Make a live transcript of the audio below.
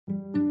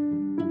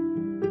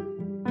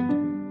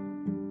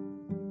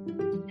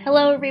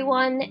Hello,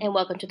 everyone, and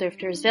welcome to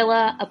Thrifters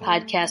Villa, a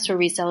podcast for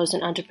resellers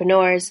and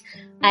entrepreneurs.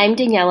 I'm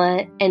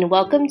Daniela, and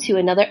welcome to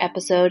another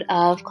episode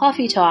of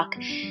Coffee Talk.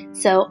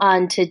 So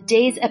on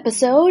today's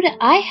episode,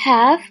 I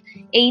have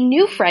a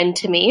new friend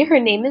to me. Her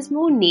name is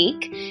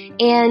Monique,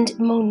 and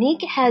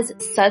Monique has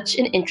such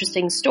an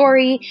interesting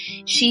story.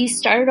 She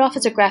started off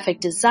as a graphic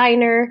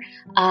designer,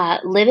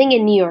 living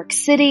in New York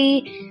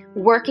City,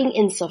 working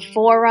in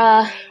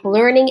Sephora,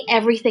 learning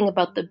everything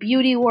about the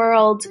beauty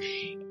world,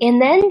 and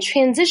then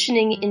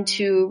transitioning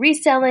into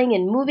reselling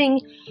and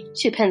moving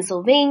to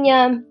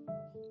Pennsylvania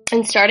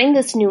and starting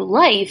this new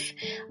life.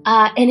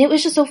 And it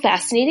was just so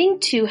fascinating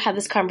to have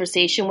this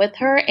conversation with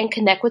her and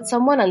connect with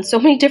someone on so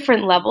many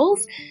different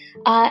levels,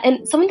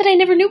 and someone that I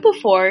never knew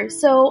before.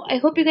 So I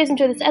hope you guys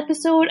enjoy this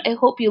episode. I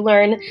hope you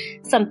learn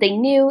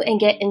something new and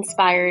get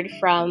inspired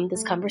from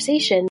this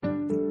conversation.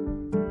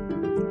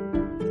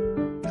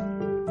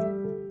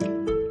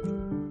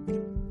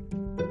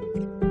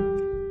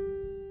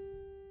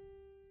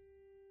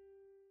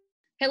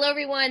 Hello,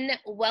 everyone.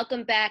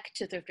 Welcome back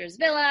to Thrifters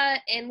Villa,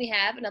 and we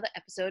have another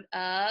episode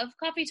of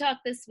Coffee Talk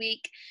this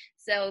week.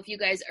 So if you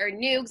guys are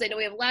new, because I know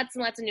we have lots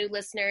and lots of new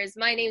listeners,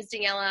 my name is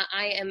Daniela.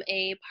 I am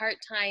a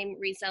part-time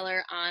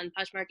reseller on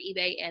Poshmark,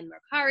 eBay, and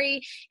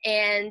Mercari,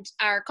 and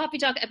our Coffee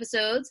Talk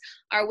episodes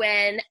are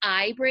when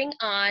I bring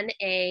on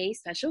a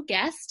special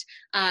guest.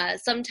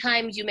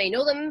 Sometimes you may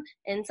know them,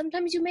 and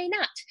sometimes you may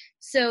not.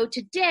 So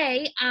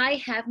today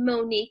I have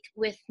Monique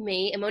with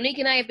me, and Monique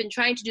and I have been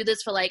trying to do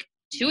this for like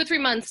 2 or 3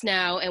 months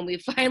now, and we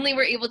finally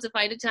were able to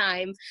find a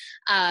time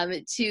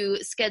to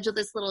schedule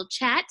this little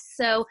chat.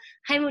 So,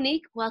 hi,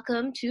 Monique.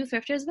 Welcome to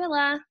Thrifters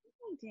Villa.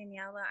 Hi,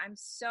 Daniela. I'm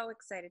so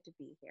excited to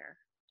be here.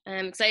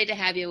 I'm excited to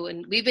have you,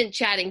 and we've been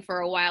chatting for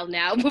a while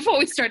now before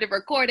we started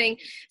recording.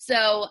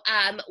 So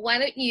why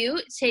don't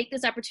you take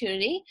this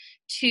opportunity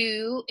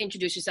to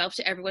introduce yourself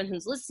to everyone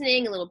who's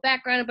listening, a little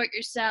background about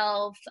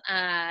yourself,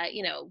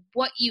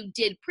 what you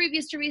did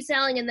previous to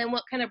reselling, and then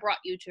what kind of brought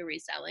you to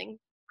reselling.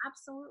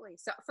 Absolutely.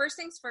 So first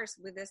things first,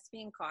 with this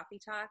being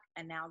Coffee Talk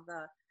and now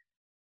the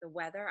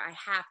weather, I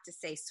have to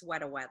say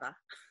sweater weather.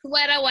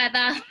 Sweater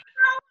weather.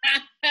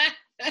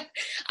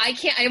 I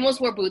can't. I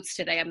almost wore boots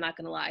today. I'm not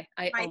going to lie.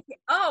 I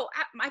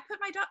put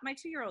my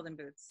 2-year-old in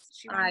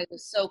boots. I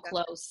was so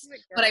close.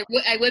 But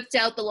I whipped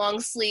out the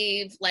long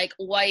sleeve, like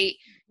white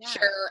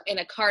shirt and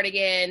a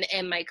cardigan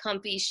and my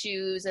comfy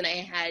shoes. And I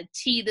had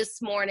tea this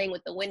morning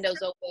with the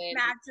windows open.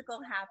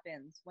 Magical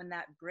happens when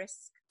that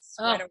brisk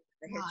sweater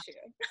weather hits you.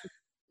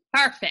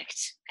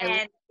 Perfect.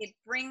 And it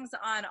brings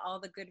on all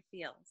the good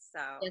feels.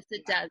 So yes,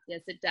 it does.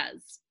 Yes, it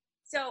does.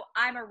 So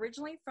I'm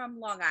originally from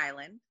Long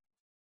Island.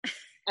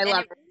 I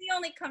love it. It really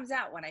only comes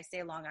out when I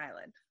say Long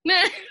Island.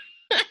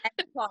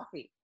 And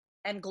coffee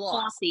and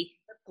gloss. Coffee.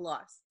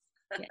 Gloss.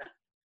 Yeah.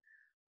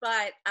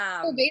 But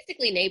we're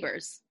basically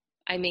neighbors.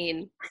 I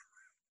mean,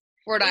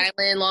 Rhode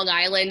Island, Long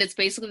Island, it's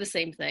basically the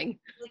same thing.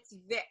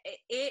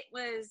 It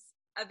was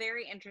a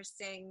very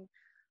interesting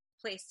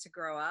place to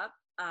grow up.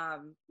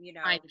 I'm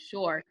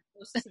sure.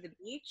 Close to the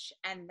beach,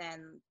 and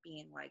then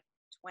being like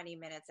 20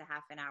 minutes, a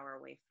half an hour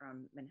away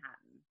from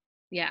Manhattan.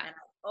 Yeah. And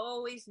I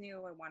always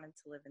knew I wanted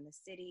to live in the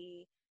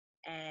city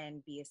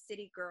and be a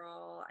city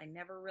girl. I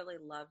never really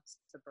loved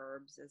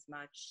suburbs as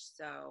much.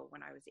 So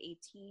when I was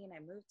 18, I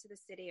moved to the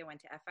city. I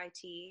went to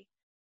FIT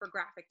for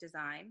graphic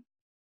design.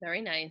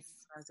 Very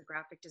nice. I was a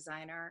graphic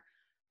designer,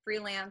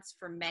 freelance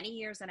for many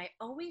years, and I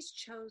always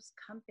chose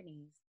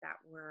companies that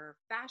were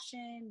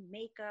fashion,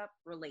 makeup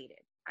related.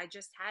 I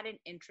just had an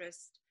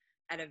interest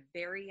at a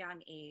very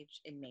young age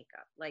in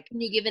makeup. Like,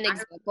 can you give an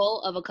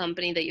example of a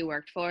company that you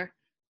worked for?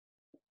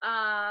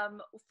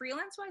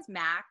 Freelance wise,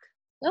 MAC.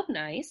 Oh,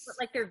 nice. But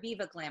like their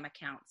Viva Glam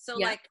account. So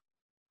like,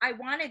 I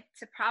wanted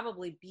to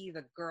probably be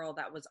the girl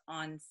that was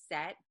on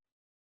set,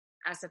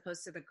 as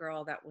opposed to the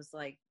girl that was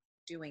like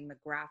doing the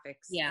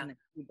graphics in the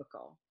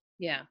cubicle.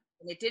 Yeah.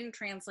 And it didn't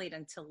translate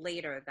until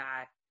later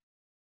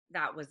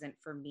that wasn't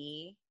for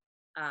me,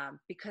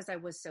 because I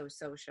was so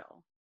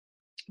social.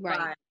 Right.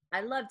 But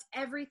I loved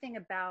everything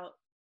about,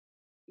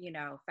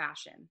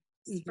 fashion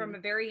from a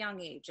very young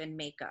age, and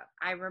makeup.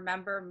 I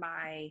remember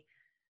my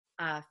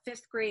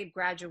 5th grade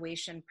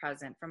graduation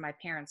present from my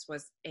parents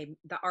was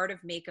The Art of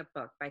Makeup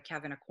book by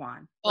Kevin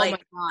Aquan. Oh my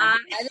God.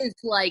 That is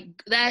like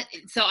that.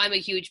 So I'm a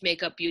huge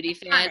makeup beauty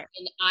fan,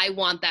 and I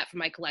want that for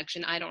my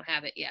collection. I don't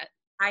have it yet.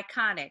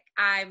 Iconic.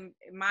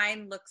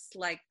 Mine looks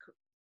like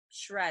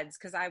shreds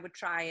because I would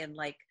try and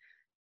like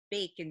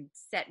bake and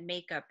set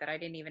makeup that I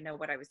didn't even know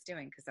what I was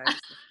doing because I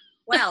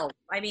was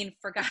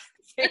for God's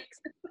sakes.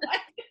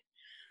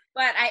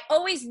 But I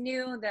always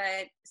knew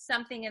that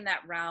something in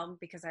that realm,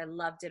 because I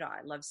loved it all.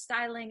 I loved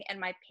styling,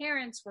 and my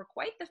parents were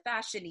quite the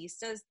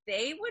fashionistas.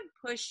 They would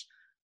push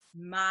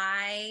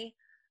my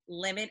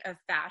limit of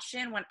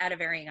fashion at a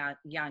very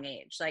young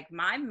age. Like,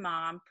 my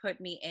mom put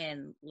me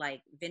in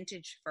like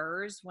vintage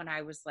furs when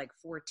I was like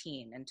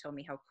 14 and told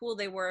me how cool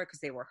they were because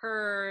they were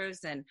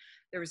hers, and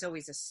there was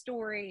always a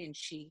story, and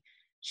she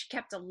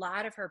kept a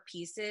lot of her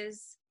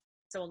pieces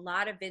So a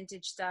lot of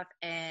vintage stuff,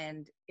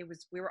 and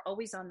we were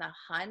always on the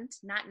hunt,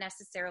 not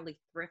necessarily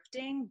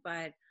thrifting,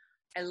 but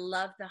I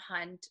love the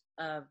hunt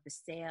of the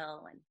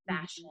sale and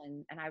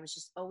fashion. And I was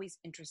just always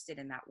interested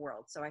in that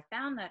world. So I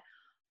found that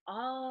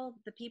all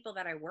the people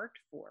that I worked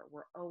for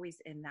were always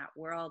in that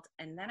world.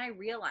 And then I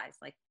realized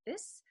like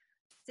this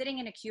sitting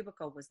in a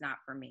cubicle was not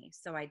for me.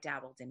 So I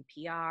dabbled in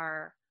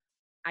PR.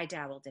 I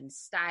dabbled in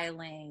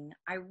styling.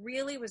 I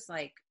really was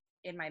like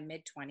in my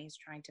mid-20s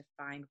trying to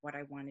find what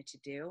I wanted to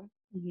do.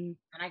 And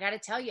I got to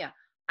tell you,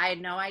 I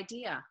had no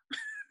idea.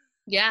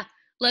 Yeah.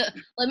 Let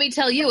me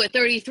tell you, at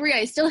 33,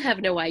 I still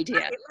have no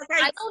idea.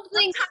 I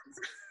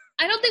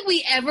don't think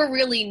we ever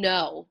really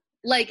know.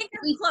 Like,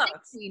 we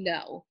think we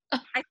know.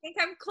 I think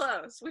I'm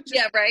close.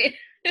 Yeah, right?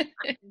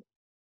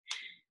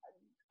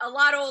 A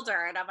lot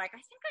older, and I'm like,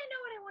 I think I know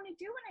what I want to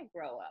do when I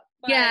grow up.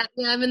 But, yeah,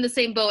 I'm in the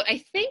same boat.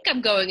 I think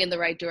I'm going in the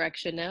right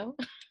direction now.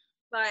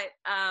 But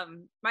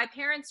my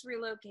parents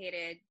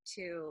relocated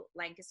to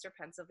Lancaster,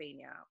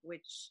 Pennsylvania,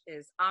 which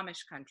is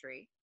Amish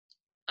country.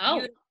 Oh.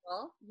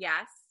 Beautiful,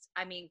 yes.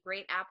 I mean,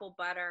 great apple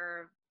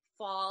butter,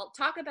 fall.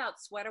 Talk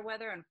about sweater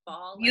weather and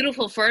fall.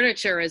 Beautiful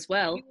furniture as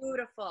well.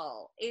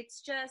 Beautiful.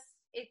 It's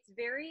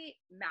very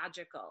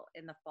magical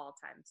in the fall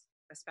times,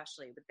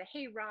 especially with the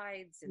hay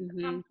rides and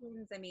the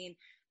pumpkins. I mean,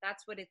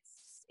 that's what its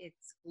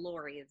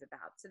glory is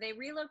about. So they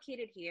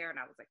relocated here, and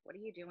I was like, what are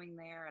you doing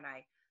there? And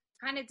I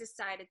kind of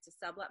decided to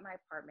sublet my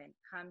apartment,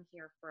 come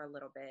here for a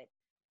little bit,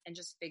 and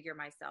just figure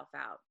myself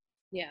out.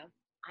 Yeah.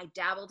 I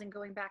dabbled in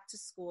going back to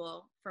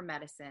school for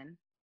medicine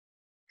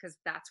because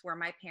that's where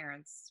my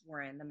parents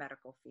were in the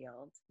medical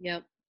field.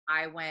 Yep.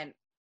 I went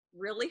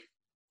really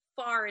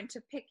far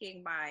into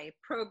picking my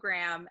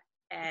program,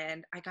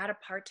 and I got a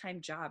part-time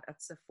job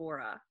at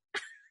Sephora.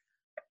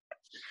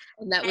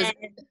 And that was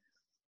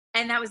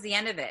and that was the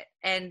end of it.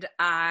 And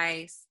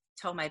I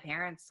told my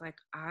parents, like,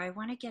 I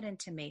want to get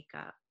into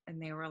makeup.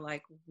 And they were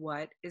like,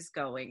 what is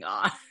going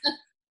on?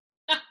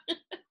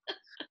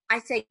 I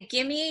say,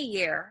 give me a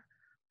year.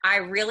 I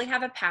really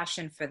have a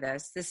passion for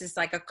this. This is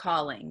like a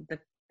calling. The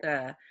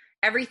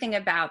everything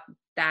about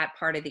that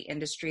part of the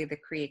industry, the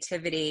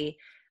creativity.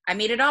 I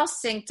mean, it all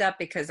synced up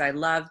because I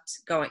loved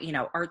going,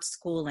 art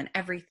school and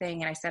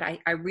everything. And I said,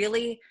 I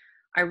really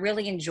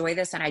enjoy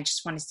this, and I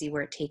just want to see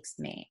where it takes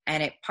me.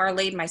 And it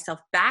parlayed myself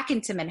back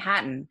into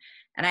Manhattan,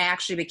 and I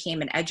actually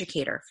became an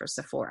educator for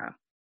Sephora.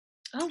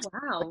 Oh,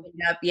 wow.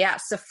 Yeah,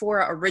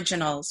 Sephora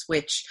Originals,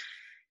 which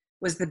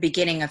was the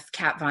beginning of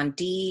Kat Von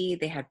D.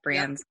 They had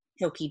brands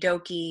Toki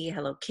Doki,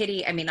 Hello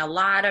Kitty. I mean, a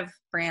lot of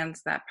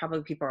brands that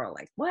probably people are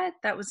like, what?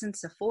 That was in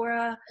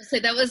Sephora? So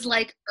that was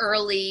like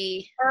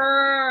early,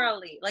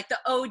 like the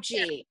OG.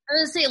 Yeah. I was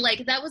going to say,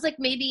 like, that was like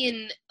maybe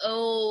in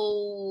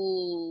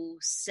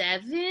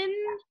 07?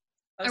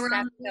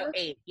 07,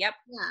 08. Yep.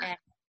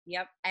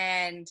 Yeah.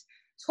 And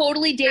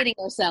totally dating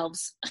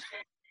ourselves.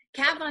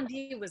 Kat Von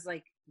D was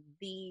like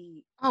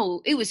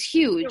it was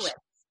huge.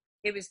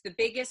 It was the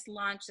biggest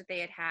launch that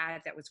they had.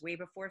 That was way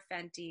before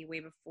Fenty, way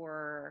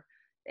before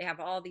they have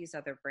all these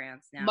other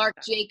brands now. Marc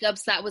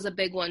Jacobs, that was a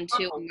big one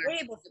too.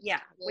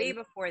 Way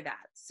before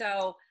that.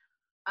 So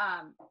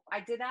I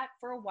did that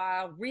for a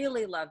while,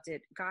 really loved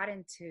it, got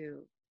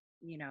into,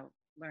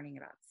 learning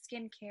about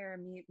skincare,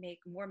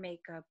 more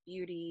makeup,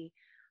 beauty,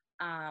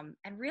 and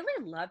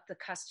really loved the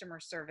customer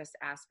service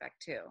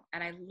aspect too.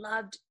 And I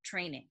loved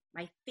training.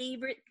 My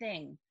favorite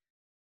thing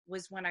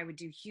was when I would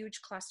do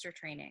huge cluster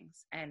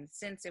trainings. And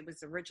since it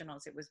was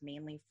Originals, it was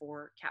mainly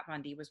for Kat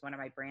Von D was one of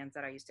my brands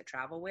that I used to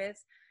travel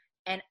with.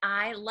 And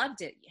I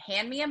loved it.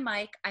 Hand me a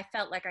mic. I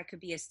felt like I could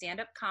be a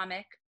stand-up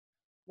comic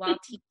while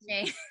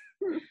teaching,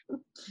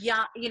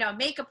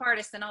 makeup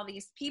artists and all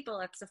these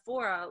people at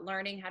Sephora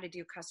learning how to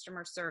do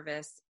customer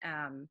service.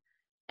 And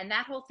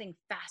that whole thing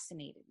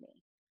fascinated me.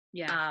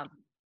 Yeah.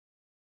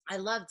 I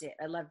loved it.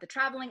 I loved the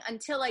traveling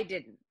until I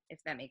didn't,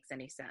 if that makes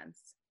any sense.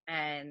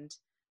 And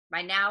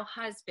my now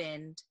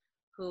husband,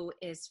 who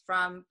is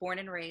born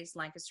and raised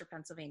Lancaster,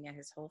 Pennsylvania,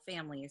 his whole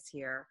family is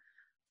here,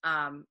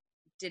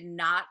 did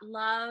not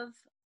love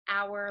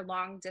our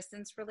long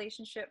distance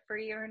relationship for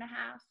a year and a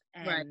half.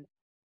 And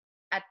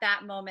at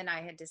that moment I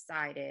had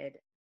decided,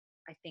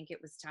 I think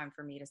it was time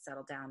for me to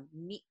settle down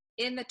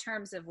in the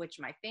terms of which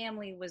my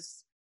family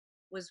was,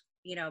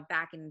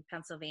 back in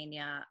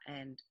Pennsylvania.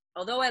 And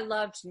although I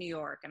loved New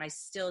York, and I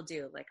still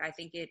do, like, I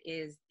think it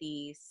is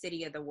the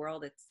city of the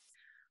world.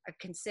 I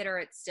consider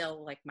it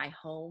still like my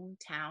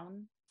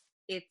hometown.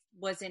 It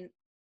wasn't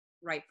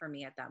right for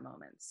me at that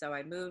moment. So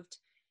I moved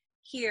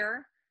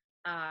here.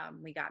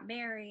 We got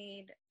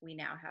married. We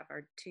now have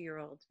our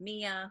 2-year-old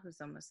Mia,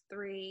 who's almost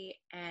 3.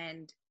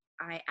 And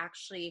I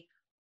actually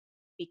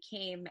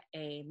became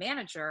a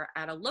manager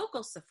at a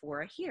local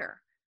Sephora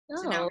here.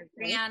 So now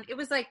it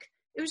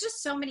was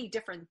just so many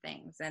different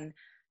things. And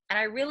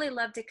I really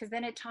loved it because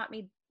then it taught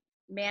me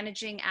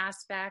managing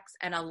aspects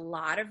and a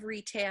lot of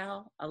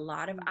retail, a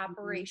lot of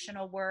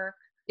operational work.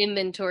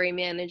 inventory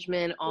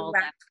management, all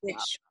that stuff.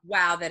 Which,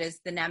 wow, that is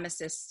the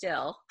nemesis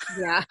still.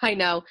 Yeah, I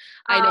know.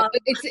 But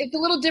it's a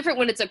little different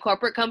when it's a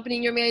corporate company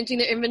and you're managing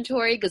the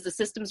inventory because the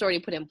system's already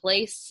put in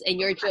place and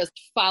you're just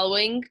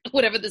following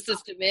whatever the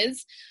system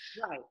is.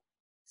 Right.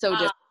 So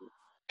different.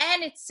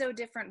 And it's so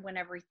different when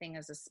everything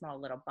is a small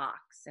little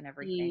box and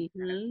everything.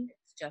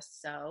 It's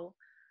just so.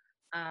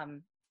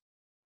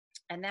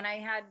 And then I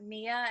had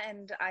Mia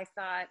and I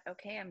thought,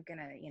 okay, I'm going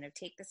to,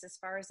 take this as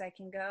far as I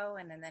can go.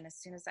 And then as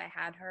soon as I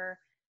had her,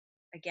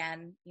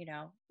 again,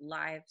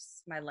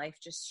 my life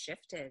just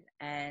shifted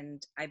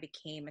and I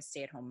became a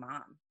stay-at-home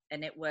mom.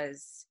 And it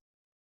was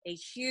a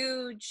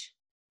huge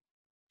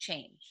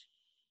change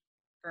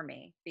for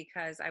me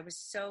because I was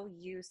so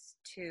used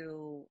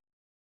to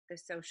the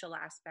social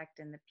aspect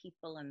and the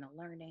people and the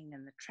learning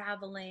and the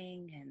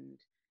traveling and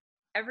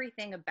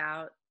everything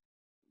about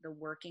the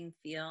working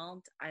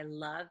field. I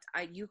loved.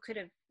 You could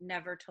have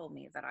never told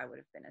me that I would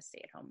have been a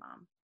stay-at-home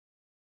mom,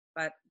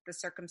 but the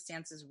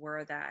circumstances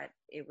were that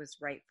it was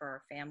right for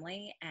our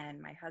family. And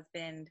my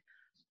husband,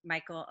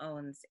 Michael,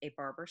 owns a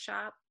barber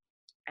shop,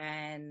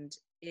 and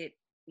we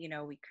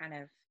kind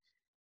of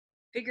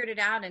figured it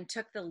out and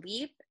took the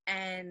leap.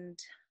 And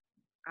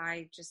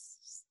I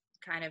just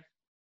kind of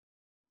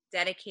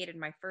dedicated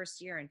my first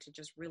year into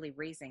just really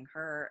raising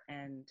her.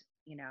 And,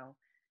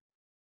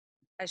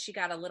 as she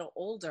got a little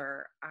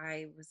older,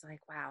 I was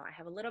like, wow, I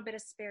have a little bit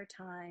of spare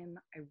time.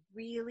 I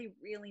really,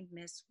 really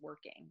miss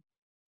working.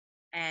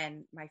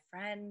 And my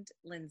friend,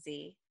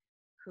 Lindsay,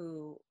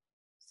 who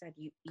said,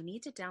 you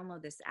need to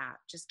download this app.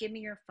 Just give me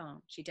your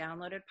phone. She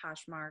downloaded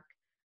Poshmark.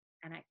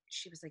 And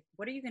she was like,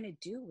 what are you going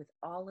to do with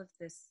all of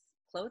this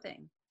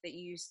clothing that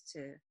you used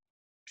to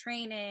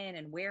train in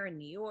and wear in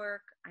New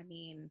York? I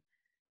mean,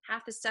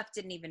 half the stuff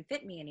didn't even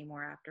fit me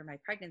anymore after my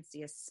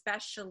pregnancy,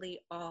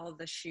 especially all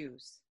the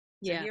shoes.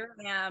 So here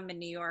I am in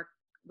New York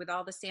with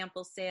all the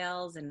sample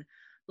sales and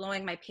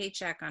blowing my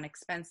paycheck on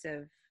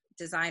expensive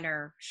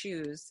designer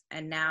shoes.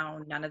 And now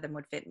none of them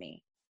would fit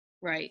me.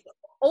 Right.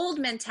 Old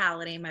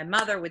mentality. My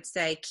mother would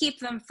say, keep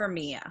them for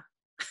Mia.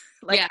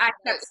 I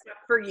got stuff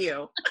for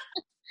you.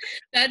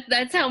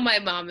 That's how my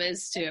mom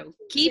is too.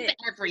 Keep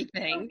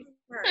everything.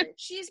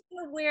 She's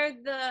going to wear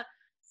the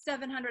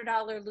 $700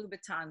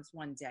 Louboutins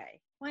one day.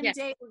 One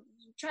day,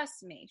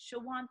 trust me,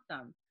 she'll want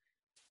them.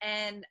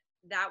 And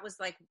that was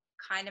like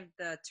kind of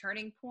the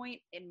turning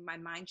point in my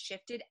mind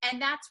shifted. And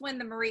that's when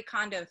the Marie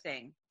Kondo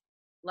thing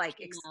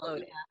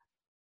exploded.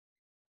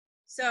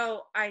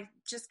 So I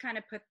just kind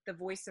of put the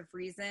voice of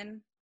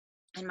reason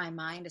in my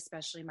mind,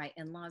 especially my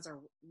in-laws are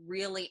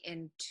really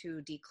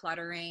into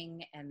decluttering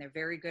and they're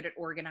very good at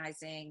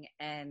organizing.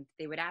 And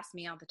they would ask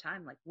me all the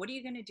time, like, what are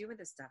you going to do with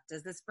this stuff?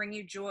 Does this bring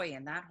you joy?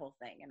 And that whole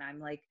thing. And I'm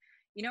like,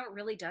 it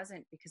really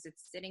doesn't, because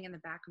it's sitting in the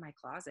back of my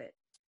closet.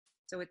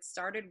 So it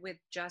started with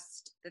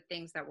just the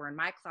things that were in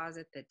my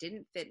closet that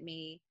didn't fit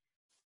me.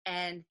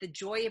 And the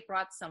joy it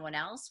brought someone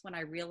else when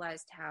I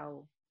realized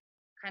how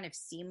kind of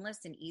seamless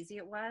and easy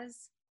it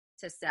was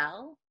to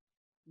sell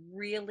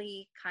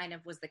really kind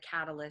of was the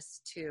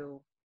catalyst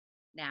to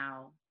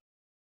now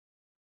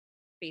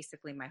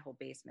basically my whole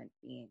basement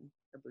being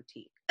a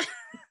boutique.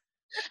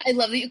 I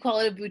love that you call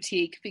it a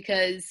boutique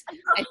because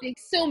I think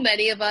so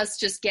many of us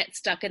just get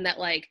stuck in that,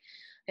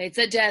 it's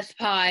a death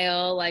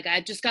pile. I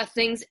just got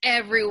things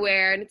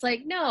everywhere. And it's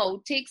like,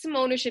 no, take some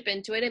ownership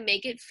into it and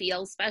make it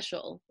feel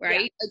special,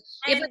 right?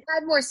 Yeah. If I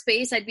had more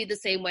space, I'd be the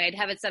same way. I'd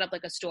have it set up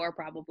like a store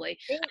probably.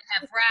 I'd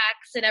have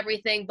racks and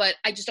everything, but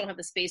I just don't have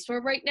the space for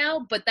it right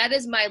now. But that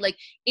is my,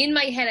 in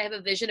my head, I have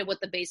a vision of what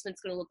the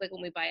basement's going to look like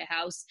when we buy a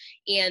house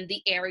and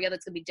the area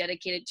that's going to be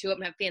dedicated to it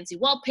and have fancy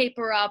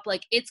wallpaper up.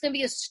 It's going to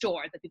be a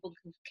store that people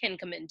can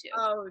come into.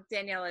 Oh,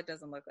 Daniela, it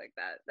doesn't look like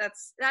that.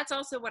 That's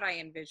also what I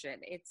envision.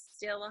 It's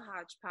still a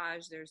hodgepodge.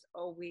 There's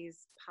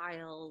always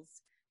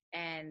piles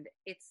and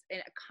it's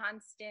a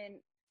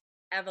constant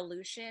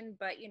evolution,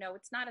 but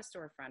it's not a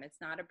storefront. It's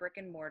not a brick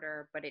and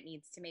mortar, but it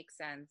needs to make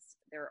sense.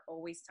 There are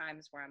always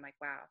times where I'm like,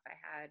 wow, if I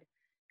had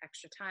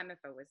extra time, if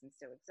I wasn't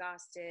so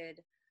exhausted,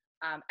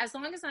 as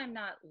long as I'm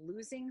not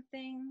losing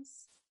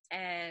things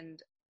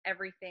and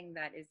everything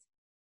that is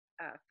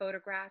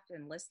photographed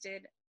and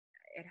listed,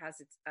 it has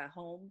its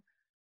home.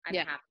 I'm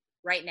happy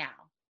right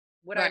now.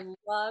 Would I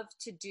love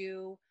to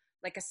do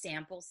a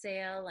sample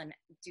sale and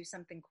do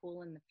something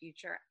cool in the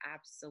future?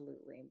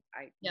 Absolutely.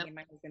 Me and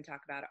my husband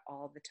talk about it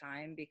all the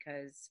time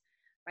because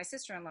my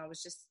sister-in-law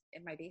was just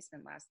in my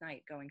basement last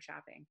night going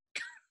shopping.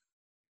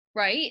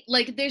 Right?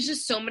 There's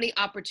just so many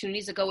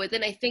opportunities to go with.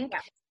 And I think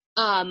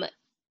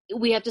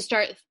we have to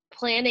start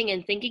planning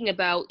and thinking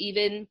about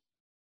even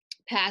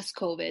past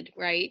COVID,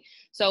 right?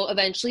 So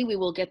eventually we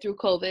will get through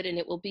COVID and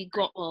it will be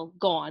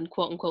gone,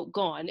 quote unquote,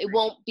 gone. It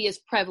won't be as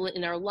prevalent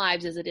in our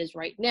lives as it is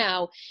right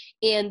now.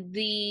 And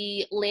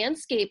the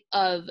landscape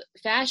of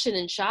fashion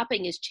and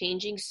shopping is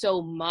changing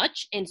so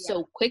much and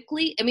so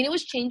quickly. I mean, it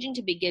was changing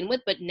to begin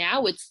with, but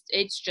now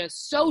it's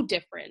just so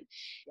different.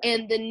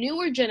 And the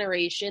newer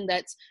generation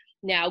that's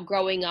now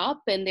growing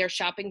up and they're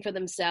shopping for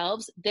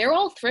themselves, they're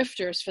all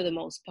thrifters for the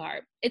most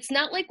part. It's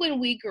not like when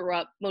we grew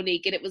up,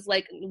 Monique, and it was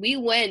like we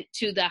went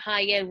to the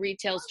high-end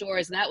retail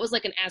stores. And that was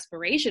like an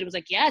aspiration. It was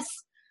like, yes,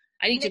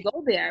 I need to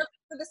go there. Looked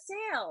for the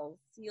sales.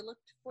 You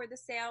looked for the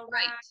sale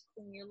Right. racks,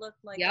 and you looked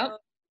like, Yep. oh,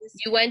 this.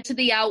 You went to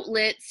the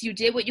outlets, you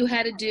did what you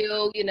had to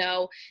do, you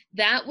know,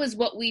 that was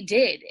what we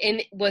did.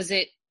 And was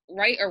it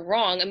right or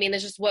wrong? I mean,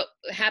 it's just what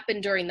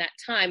happened during that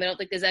time. I don't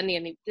think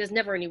there's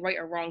never any right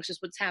or wrong. It's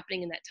just what's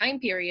happening in that time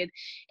period.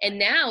 And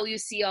now you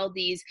see all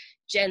these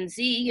Gen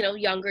Z, you know,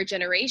 younger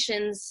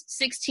generations,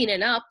 16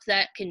 and up,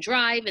 that can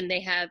drive and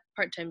they have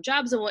part-time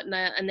jobs and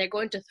whatnot, and they're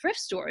going to thrift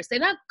stores. They're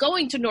not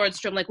going to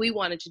Nordstrom like we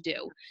wanted to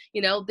do.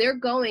 You know, they're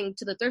going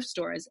to the thrift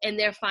stores and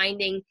they're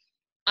finding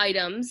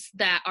items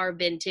that are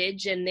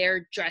vintage and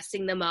they're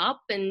dressing them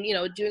up and, you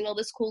know, doing all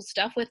this cool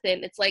stuff with it.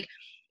 And it's like,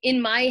 in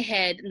my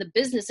head, in the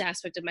business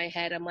aspect of my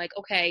head, I'm like,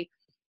 okay,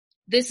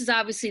 this is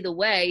obviously the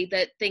way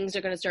that things are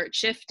going to start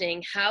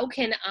shifting. How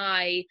can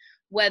I,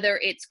 whether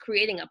it's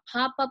creating a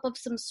pop-up of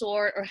some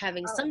sort or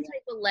having some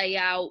type of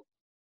layout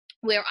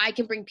where I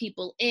can bring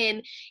people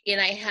in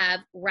and I have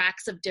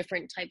racks of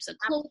different types of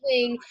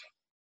clothing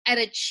at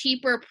a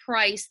cheaper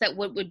price that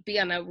would be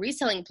on a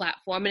reselling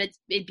platform, and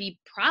it'd be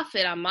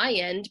profit on my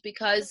end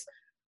because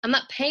I'm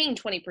not paying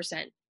 20%.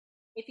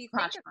 If you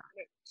think about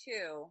it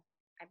too,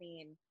 I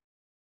mean,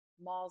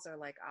 malls are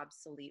like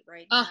obsolete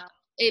right now.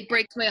 It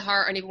breaks my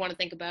heart. I don't even want to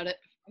think about it.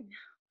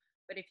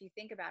 But if you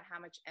think about how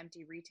much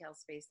empty retail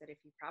space that if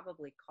you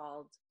probably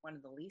called one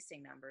of the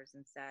leasing numbers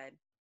and said,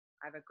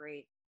 I have a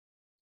great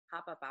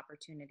pop-up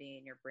opportunity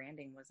and your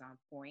branding was on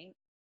point,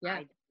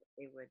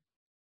 they would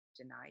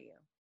deny you.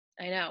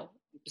 I know.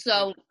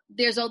 So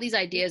there's all these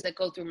ideas that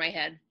go through my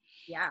head.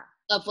 Yeah.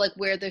 Of like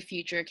where the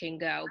future can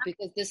go,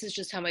 because this is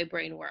just how my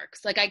brain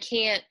works. Like I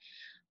can't,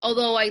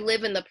 although I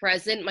live in the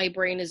present, my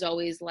brain is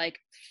always like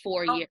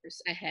 4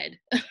 years ahead.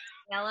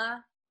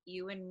 Ella,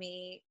 you and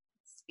me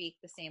speak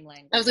the same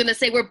language. I was going to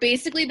say, we're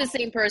basically the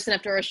same person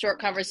after a short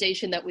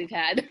conversation that we've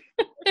had.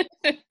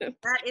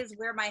 That is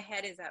where my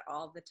head is at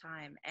all the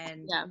time.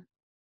 And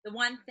the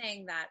one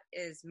thing that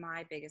is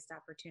my biggest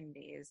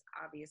opportunity is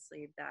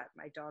obviously that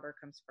my daughter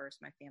comes first,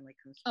 my family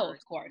comes first. Oh,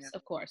 of course,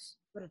 of course.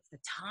 But it's the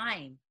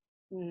time.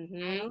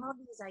 Mm-hmm. All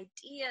these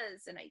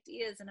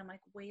ideas, and I'm like,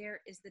 where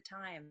is the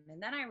time?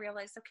 And then I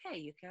realized, okay,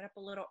 you get up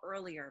a little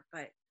earlier,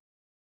 but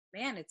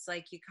man, it's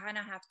like you kind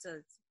of have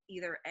to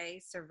either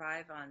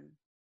survive on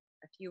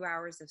a few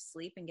hours of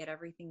sleep and get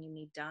everything you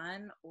need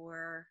done,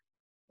 or,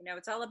 you know,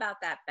 it's all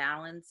about that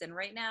balance. And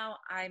right now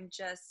I'm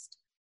just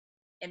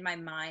in my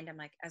mind, I'm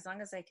like, as long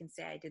as I can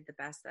say I did the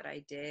best that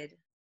I did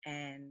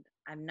and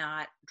I'm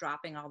not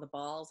dropping all the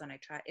balls, and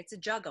it's a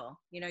juggle,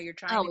 you know, you're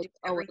trying to do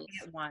everything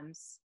at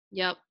once.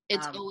 Yep.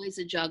 It's always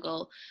a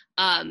juggle.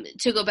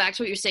 To go back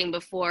to what you're saying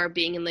before,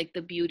 being in like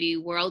the beauty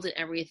world and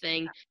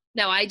everything.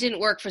 Now, I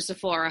didn't work for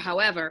Sephora.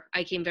 However,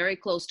 I came very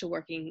close to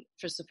working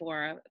for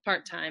Sephora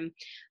part-time.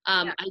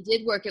 I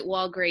did work at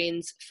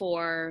Walgreens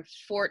for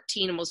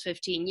 14, almost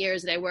 15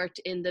 years, and I worked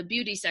in the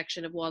beauty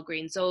section of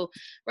Walgreens. So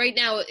right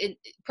now,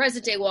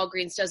 present day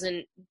Walgreens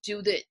doesn't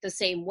do the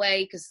same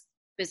way because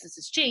business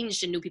has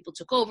changed and new people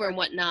took over and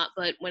whatnot.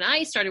 But when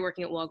I started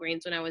working at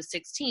Walgreens when I was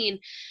 16,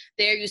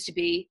 there used to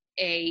be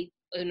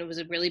and it was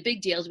a really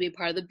big deal to be a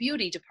part of the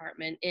beauty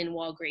department in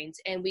Walgreens.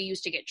 And we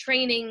used to get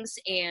trainings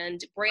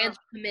and brands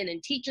come in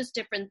and teach us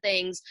different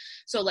things.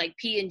 So like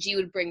P&G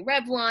would bring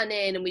Revlon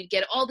in and we'd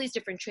get all these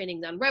different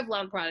trainings on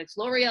Revlon products,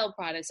 L'Oreal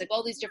products, like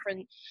all these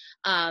different,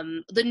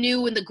 the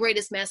new and the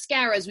greatest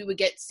mascaras. We would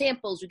get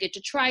samples, we get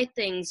to try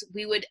things.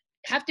 We would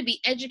have to be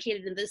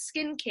educated in the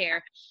skincare.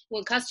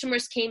 When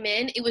customers came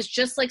in, it was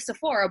just like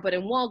Sephora, but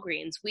in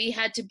Walgreens. We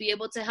had to be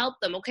able to help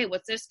them. Okay,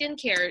 what's their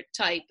skincare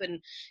type? And,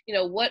 you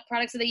know, what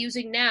products are they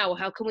using now?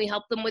 How can we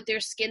help them with their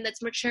skin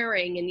that's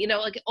maturing? And, you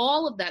know, like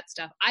all of that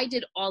stuff. I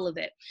did all of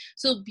it.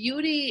 So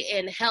beauty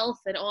and health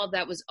and all of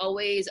that was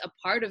always a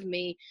part of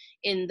me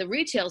in the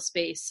retail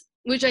space,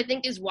 which I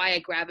think is why I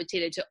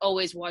gravitated to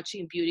always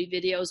watching beauty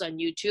videos on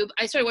YouTube.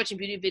 I started watching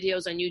beauty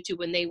videos on YouTube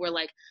when they were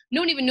like, no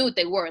one even knew what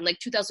they were, in like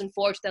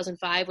 2004,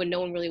 2005, when no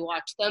one really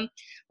watched them.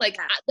 Like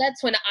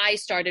that's when I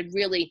started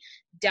really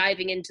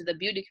diving into the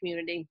beauty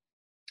community.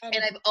 And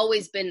I've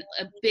always been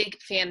a big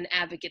fan and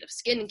advocate of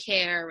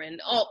skincare and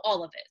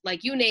all of it.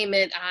 Like you name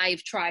it,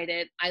 I've tried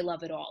it. I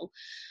love it all.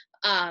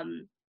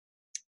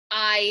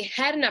 I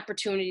had an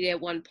opportunity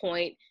at one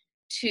point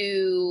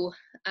to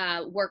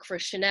work for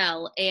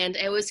Chanel, and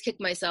I always kick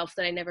myself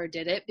that I never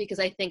did it because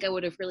I think I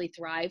would have really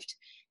thrived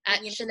at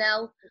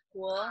Chanel.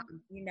 Cool.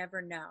 You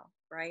never know,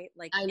 right?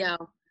 Like I know.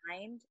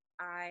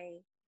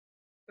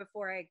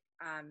 Before I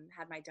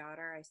had my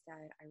daughter, I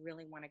said I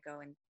really want to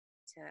go into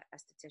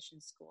esthetician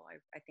school.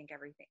 I think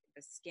everything,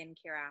 the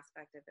skincare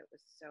aspect of it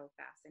was so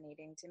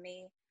fascinating to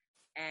me.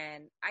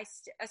 And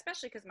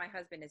especially because my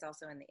husband is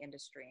also in the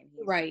industry and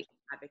he's an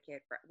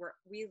advocate for,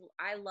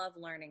 I love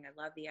learning.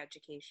 I love the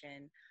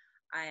education,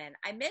 and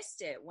I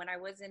missed it when I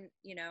wasn't,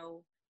 you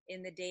know,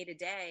 in the day to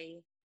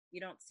day.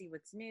 You don't see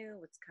what's new,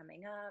 what's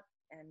coming up.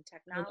 and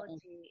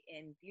technology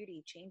in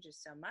beauty changes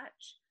so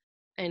much.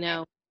 I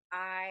know.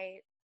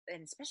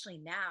 And especially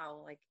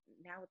now, like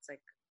now it's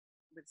like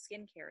with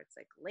skincare, it's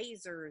like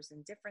lasers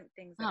and different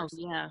things that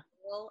are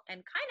cool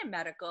and kind of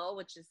medical,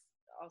 which is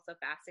also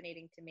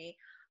fascinating to me.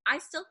 I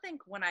still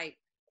think when I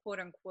quote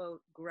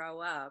unquote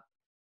grow up,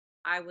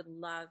 I would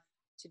love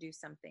to do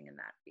something in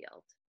that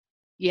field.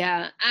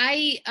 Yeah.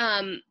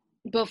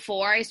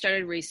 Before I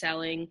started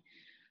reselling,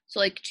 so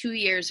like 2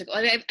 years ago,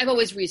 I've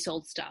always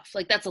resold stuff.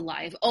 Like that's a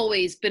lie. I've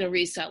always been a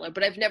reseller,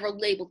 but I've never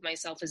labeled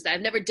myself as that.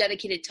 I've never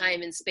dedicated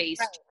time and space.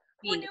 Right.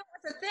 Who knew it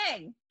was a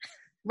thing?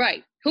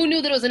 Right. Who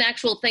knew that it was an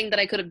actual thing that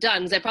I could have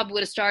done? Because I probably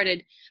would have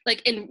started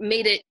like and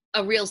made it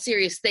a real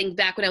serious thing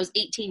back when I was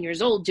 18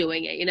 years old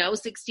doing it. I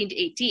was 16 to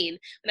 18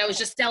 and I was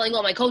just selling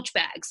all my Coach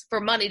bags for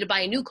money to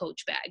buy a new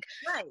Coach bag.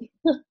 Right.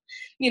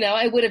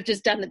 I would have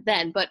just done it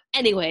then. But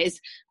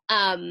anyways,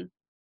 I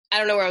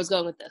don't know where I was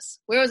going with this.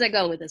 Where was I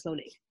going with this,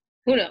 Monique?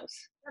 Who knows?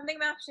 Something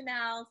about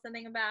Chanel,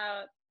 something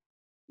about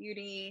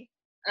beauty.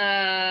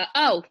 Now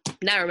I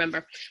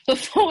remember.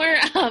 Before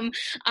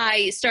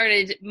I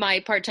started my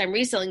part-time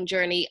reselling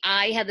journey,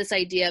 I had this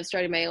idea of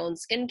starting my own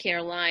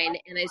skincare line,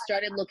 and I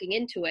started looking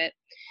into it.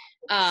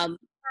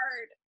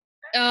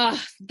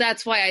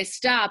 That's why I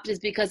stopped, is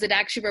because it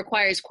actually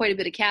requires quite a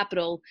bit of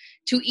capital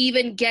to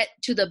even get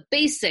to the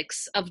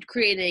basics of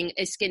creating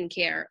a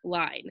skincare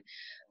line.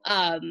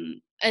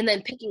 And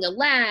then picking a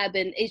lab,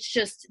 and it's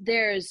just,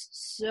 there's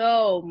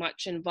so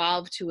much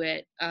involved to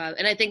it.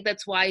 And I think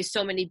that's why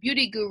so many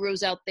beauty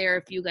gurus out there,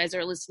 if you guys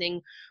are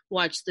listening,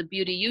 watch the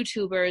beauty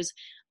YouTubers,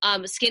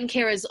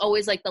 skincare is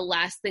always like the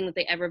last thing that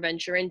they ever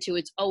venture into.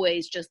 It's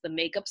always just the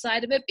makeup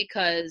side of it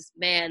because,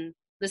 man,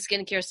 the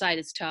skincare side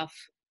is tough.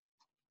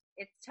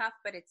 It's tough,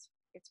 but it's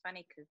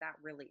funny because that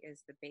really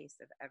is the base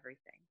of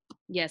everything.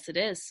 Yes, it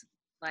is.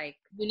 Like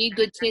you need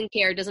good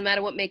skincare. It doesn't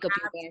matter what makeup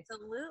you wear.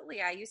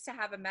 Absolutely. I used to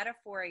have a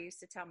metaphor I used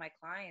to tell my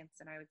clients,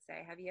 and I would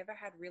say, have you ever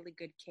had really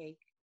good cake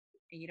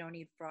and you don't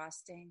need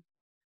frosting?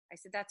 I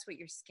said, that's what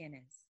your skin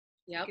is.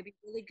 Yep. It could be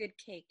really good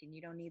cake and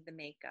you don't need the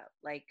makeup.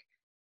 Like,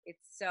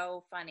 it's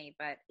so funny.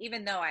 But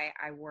even though I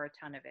wore a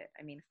ton of it,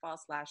 I mean,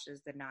 false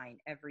lashes, the 9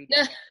 every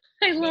day.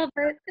 I love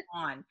it.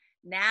 On.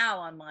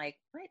 Now I'm like,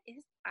 what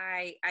is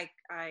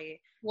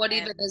what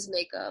even is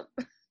makeup?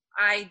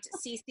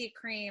 CC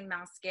cream,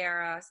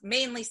 mascara,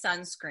 mainly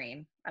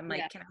sunscreen. I'm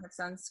like, can I have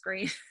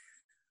sunscreen?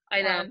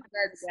 I know.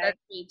 That's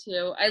me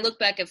too. I look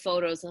back at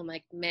photos and I'm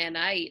like, man,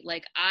 I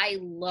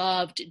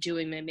loved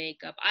doing my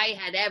makeup. I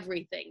had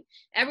everything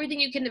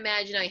you can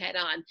imagine I had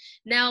on.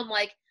 Now I'm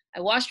like,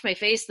 I washed my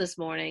face this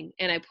morning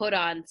and I put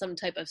on some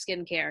type of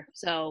skincare.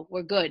 So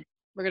we're good.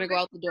 We're going to go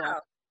out the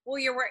door. Well,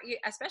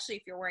 especially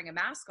if you're wearing a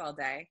mask all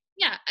day.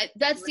 Yeah,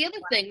 that's the other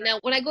thing. Now,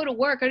 when I go to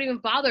work, I don't even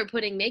bother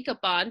putting makeup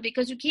on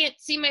because you can't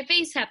see my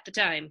face half the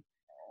time.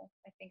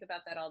 I think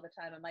about that all the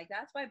time. I'm like,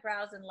 that's why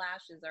brows and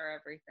lashes are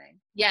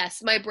everything.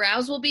 Yes, my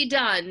brows will be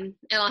done,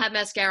 and I'll have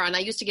mascara on. I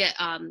used to get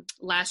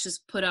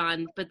lashes put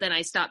on, but then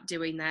I stopped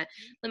doing that.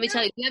 Let me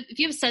tell you, if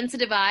you have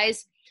sensitive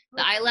eyes,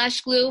 the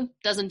eyelash glue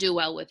doesn't do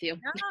well with you.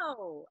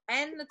 No,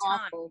 and the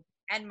time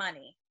and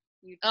money.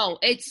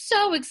 It's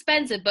so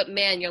expensive, but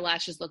man, your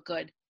lashes look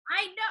good.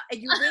 I know.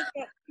 And you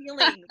wake up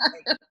feeling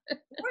like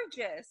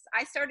gorgeous.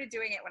 I started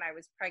doing it when I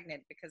was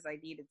pregnant because I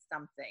needed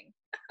something.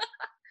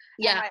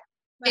 Yeah.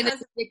 My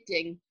husband it's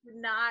addicting.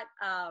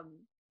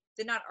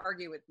 Did not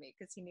argue with me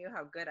because he knew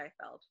how good I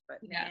felt. But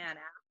man,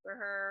 after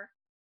her,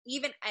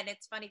 and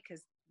it's funny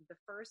because the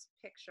first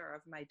picture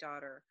of my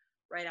daughter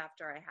right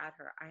after I had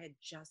her, I had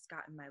just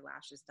gotten my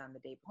lashes done the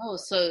day before. Oh,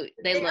 so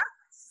they look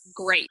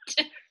great.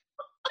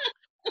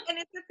 And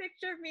it's a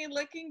picture of me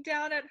looking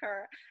down at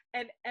her,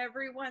 and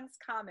everyone's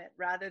comment,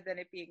 rather than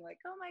it being like,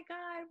 oh my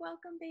God,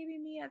 welcome baby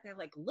Mia, they're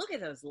like, look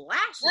at those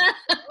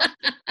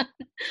lashes.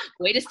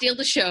 Way to steal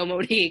the show,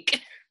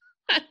 Monique.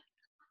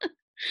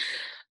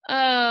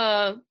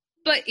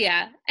 But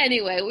yeah,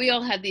 anyway, we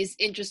all have these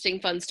interesting,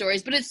 fun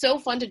stories, but it's so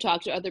fun to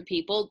talk to other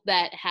people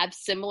that have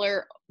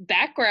similar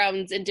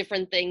backgrounds in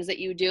different things that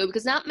you do,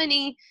 because I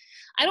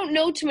don't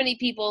know too many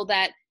people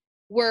that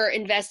were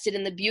invested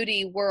in the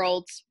beauty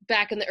world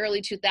back in the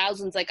early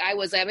 2000s like I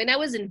was. I mean, I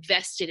was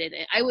invested in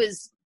it. I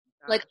was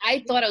like,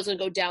 I thought I was going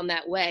to go down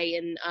that way.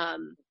 And,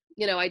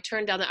 I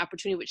turned down the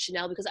opportunity with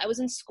Chanel because I was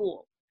in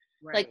school.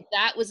 Right. Like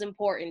that was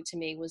important to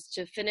me, was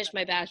to finish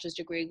my bachelor's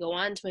degree, go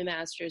on to my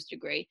master's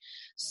degree.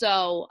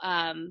 So,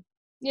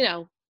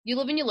 you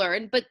live and you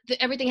learn, but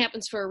everything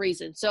happens for a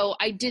reason. So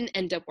I didn't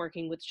end up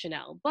working with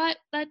Chanel, but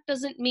that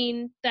doesn't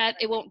mean that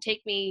it won't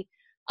take me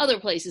other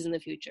places in the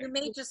future. You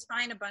may just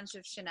find a bunch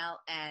of Chanel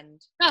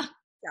and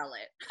sell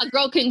it. A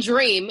girl can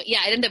dream. Yeah,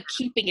 I'd end up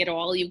keeping it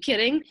all. Are you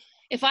kidding?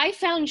 If I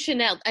found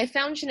Chanel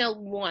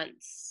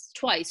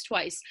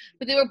twice,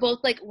 but they were both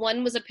like,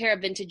 one was a pair of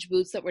vintage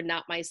boots that were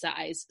not my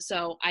size,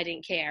 so I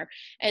didn't care.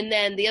 And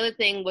then the other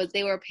thing was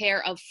they were a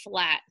pair of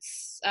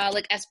flats,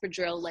 like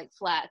espadrille, like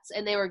flats,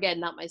 and they were, again,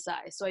 not my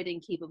size, so I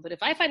didn't keep them. But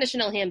if I find a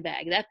Chanel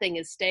handbag, that thing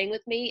is staying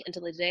with me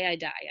until the day I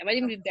die. I might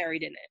even be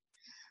buried in it.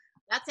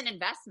 That's an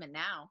investment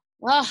now.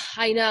 Oh,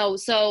 I know.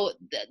 So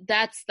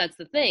that's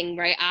the thing,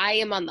 right? I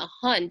am on the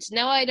hunt.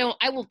 Now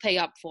I will pay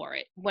up for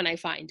it when I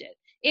find it.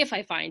 If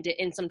I find it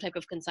in some type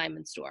of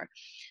consignment store.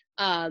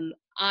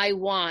 I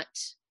want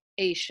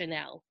a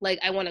Chanel. Like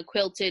I want a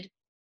quilted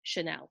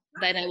Chanel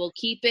that I will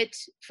keep it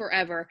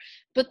forever.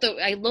 But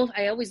I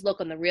always look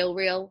on the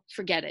real,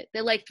 forget it.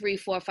 They're like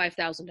 $3,000, $4,000,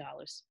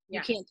 $5,000.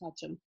 You can't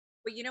touch them.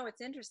 But you know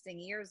what's interesting?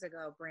 Years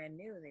ago, brand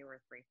new, they were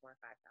 $3,000,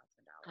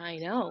 $4,000, $5,000. I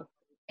know.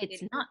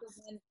 It's nuts.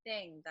 The one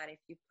thing that if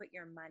you put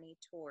your money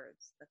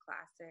towards the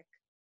classic,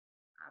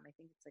 I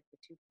think it's like the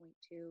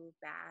 2.2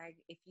 bag.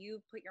 If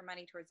you put your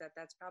money towards that,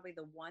 that's probably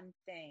the one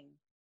thing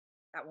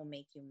that will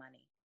make you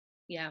money.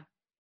 Yeah,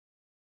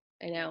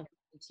 I know.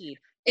 Guaranteed.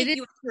 It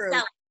is true.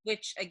 Sell it,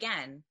 which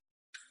again,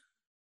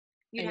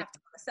 you'd have to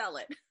sell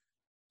it.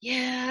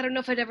 Yeah, I don't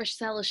know if I'd ever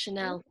sell a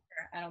Chanel.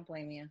 I don't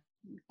blame you.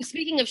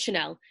 Speaking of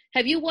Chanel,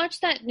 have you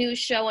watched that new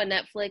show on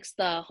Netflix,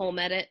 The Home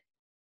Edit?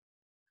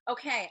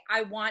 Okay,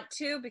 I want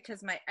to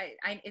because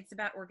it's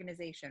about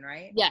organization,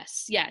 right?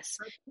 Yes.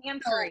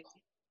 Pantry.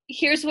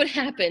 Here's what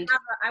happened.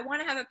 I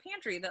want to have a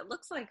pantry that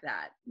looks like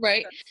that.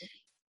 Right.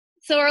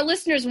 So our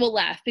listeners will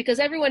laugh because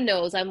everyone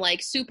knows I'm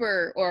like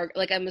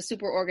I'm a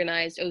super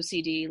organized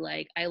OCD.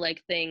 Like I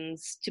like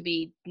things to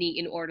be neat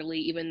and orderly,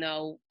 even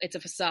though it's a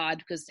facade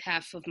because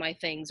half of my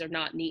things are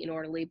not neat and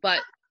orderly,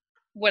 but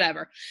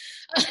whatever.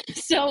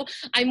 So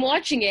I'm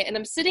watching it and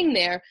I'm sitting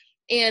there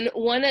and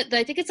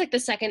I think it's like the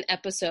second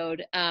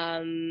episode.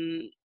 I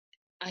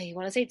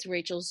want to say it's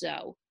Rachel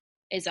Zoe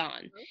is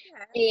on.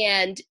 Okay.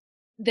 And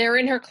they're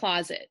in her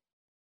closet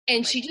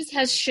and she just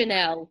has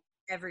Chanel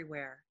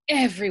everywhere.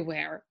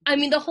 I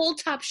mean, the whole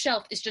top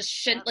shelf is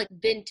just like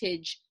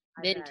vintage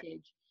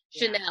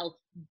Chanel,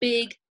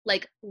 big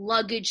like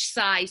luggage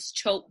size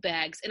tote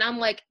bags. And I'm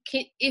like,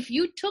 if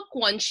you took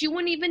one, she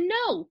wouldn't even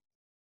know.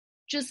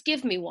 Just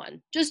give me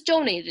one. Just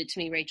donate it to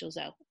me, Rachel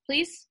Zoe.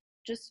 Please,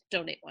 just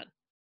donate one.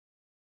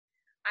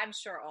 I'm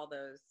sure all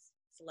those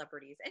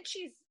celebrities, and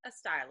she's a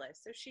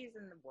stylist, so she's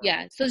in the world.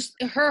 Yeah, so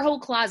her whole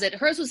closet,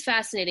 hers was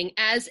fascinating.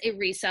 As a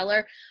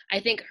reseller,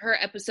 I think her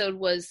episode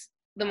was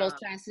the most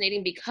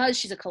fascinating because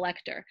she's a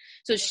collector.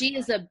 So she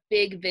is a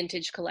big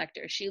vintage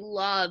collector. She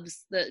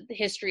loves the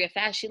history of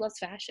fashion. She loves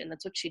fashion.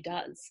 That's what she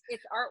does.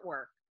 It's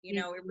artwork. You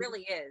know, it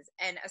really is.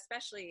 And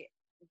especially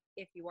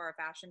if you are a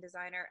fashion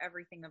designer,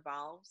 everything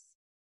evolves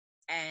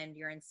and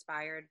you're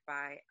inspired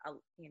by,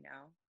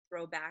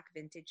 throwback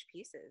vintage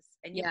pieces.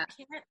 And you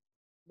can't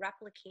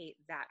replicate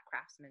that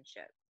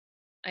craftsmanship.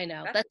 I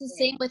know. That's the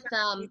same with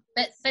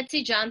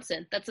Betsy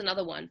Johnson. That's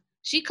another one.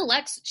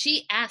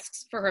 She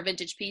asks for her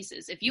vintage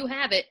pieces. If you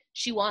have it,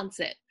 she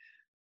wants it.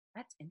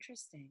 That's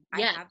interesting.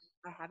 Yeah.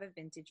 I have a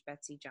vintage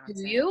Betsy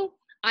Johnson. Do you?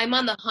 I'm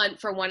on the hunt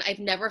for one. I've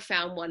never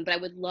found one, but I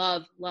would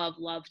love, love,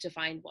 love to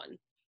find one.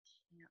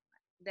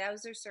 Yeah.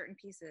 Those are certain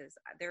pieces.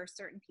 There are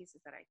certain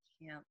pieces that I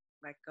can't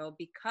let go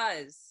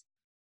because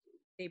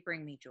they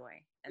bring me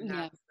joy. And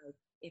that's like,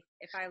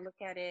 if I look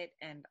at it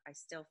and I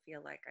still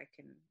feel like I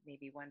can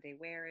maybe one day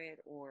wear it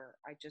or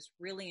I just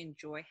really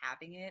enjoy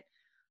having it,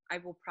 I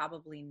will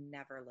probably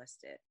never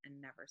list it and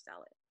never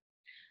sell it.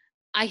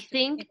 I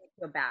think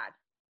so bad.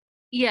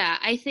 Yeah,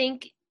 I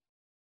think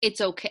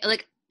it's okay.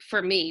 Like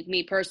for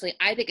me personally,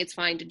 I think it's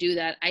fine to do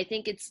that. I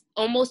think it's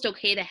almost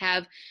okay to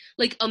have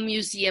like a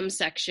museum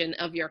section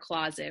of your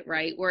closet,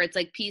 right? Where it's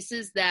like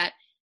pieces that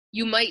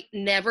you might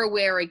never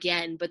wear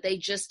again, but they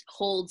just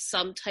hold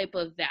some type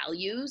of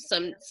value,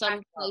 some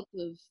type of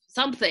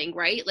something,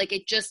 right? Like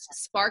it just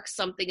sparks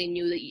something in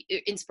you,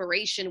 that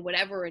inspiration,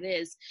 whatever it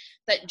is,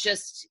 that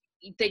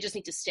they just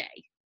need to stay.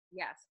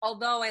 Yes.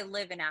 Although I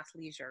live in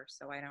athleisure,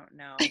 so I don't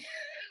know.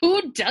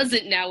 Who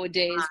doesn't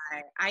nowadays?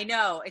 I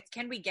know.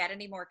 Can we get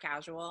any more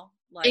casual?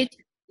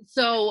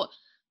 So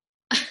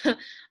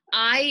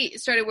I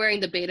started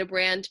wearing the Beta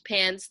brand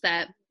pants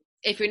that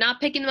if you're not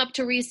picking them up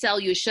to resell,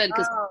 you should,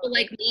 because people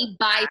like me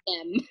buy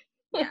them.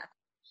 Yeah.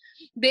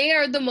 They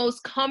are the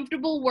most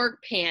comfortable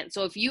work pant.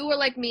 So if you are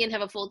like me and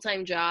have a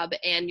full-time job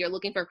and you're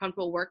looking for a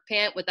comfortable work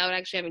pant without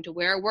actually having to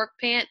wear a work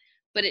pant,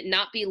 but it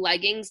not be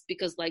leggings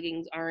because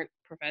leggings aren't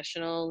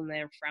professional and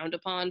they're frowned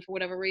upon for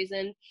whatever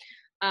reason,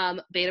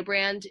 Beta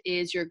brand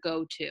is your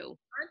go-to.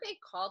 Aren't they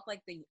called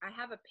I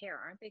have a pair,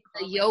 aren't they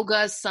called? The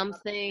yoga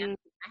something.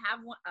 I have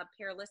a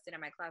pair listed in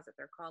my closet.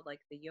 They're called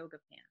like the yoga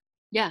pants.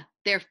 Yeah,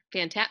 they're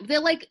fantastic. They're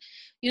like,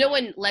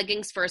 when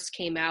leggings first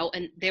came out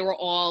and they were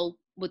all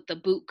with the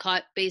boot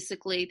cut,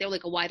 basically. They were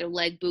like a wider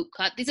leg boot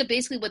cut. These are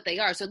basically what they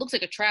are. So it looks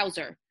like a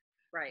trouser.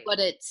 Right. But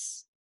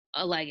it's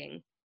a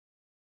legging.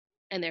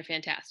 And they're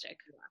fantastic.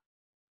 Yeah.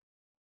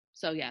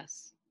 So,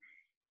 yes.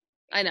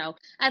 I know.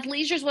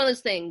 Athleisure is one of those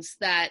things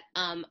that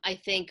I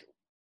think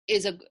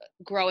is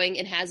growing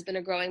and has been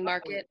a growing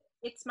market.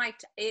 It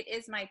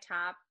is my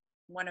top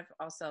one of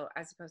also,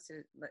 as opposed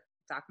to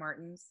Doc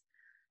Martens.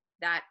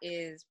 That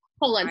is.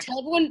 Hold on. Tell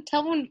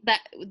everyone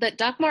that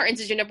Doc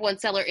Martens is your number one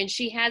seller, and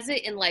she has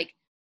it in like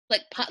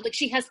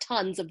she has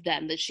tons of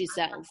them that she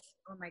sells.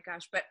 Oh my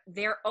gosh! But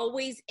they're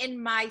always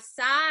in my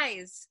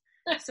size,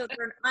 so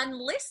they're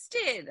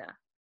unlisted.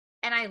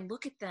 And I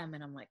look at them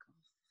and I'm like,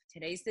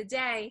 today's the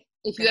day.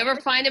 If you ever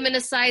find them in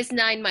a size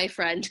 9, my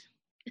friend,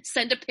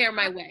 send a pair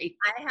my way.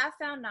 I have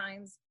found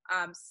 9s,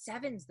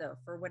 7s though,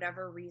 for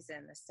whatever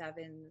reason. The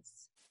 7s,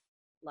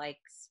 like,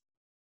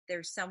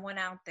 there's someone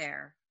out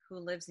there who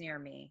lives near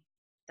me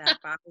that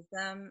buys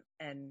them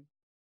and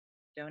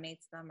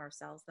donates them or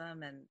sells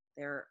them, and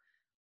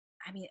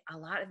a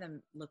lot of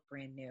them look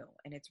brand new,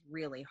 and it's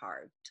really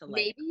hard to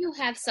Maybe you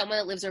have someone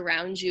that lives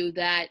around you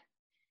that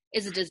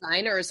is a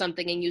designer or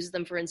something and uses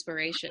them for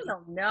inspiration. I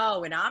don't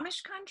know. In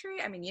Amish country,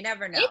 you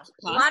never know.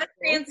 A lot of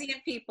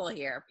transient people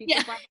here.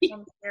 People buy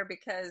them here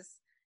because,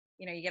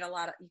 you get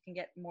you can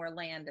get more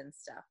land and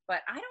stuff. But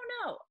I don't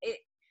know.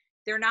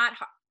 They're not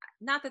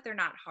that they're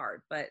not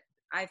hard, but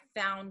I've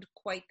found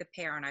quite the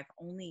pair, and I've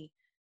only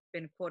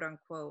been quote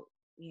unquote,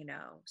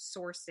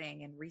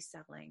 sourcing and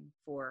reselling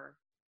for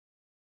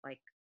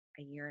like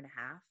a year and a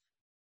half.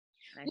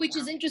 Which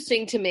is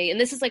interesting to me. And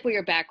this is like where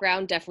your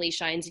background definitely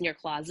shines in your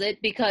closet,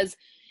 because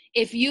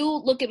if you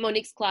look at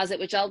Monique's closet,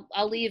 which I'll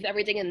leave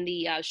everything in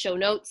the show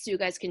notes so you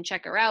guys can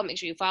check her out, make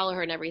sure you follow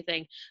her and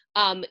everything.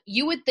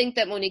 You would think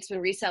that Monique's been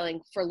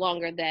reselling for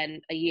longer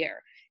than a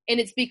year. And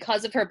it's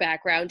because of her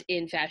background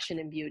in fashion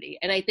and beauty.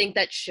 And I think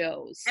that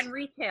shows. And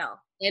retail.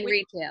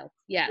 Retail,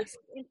 yes. Which is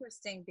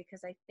interesting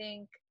because I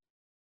think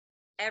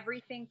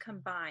everything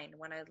combined,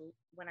 when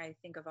I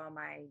think of all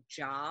my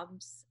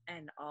jobs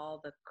and all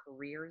the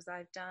careers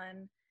I've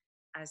done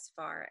as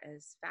far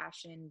as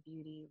fashion,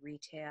 beauty,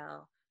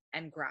 retail,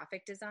 and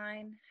graphic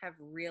design, have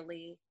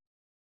really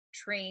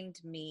trained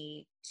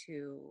me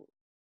to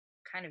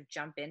kind of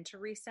jump into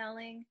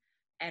reselling.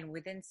 And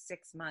within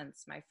 6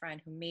 months, my friend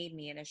who made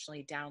me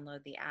initially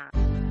download the app,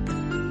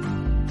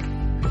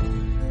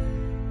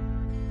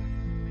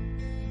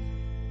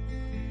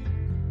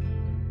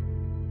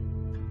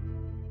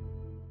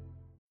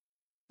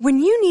 when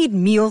you need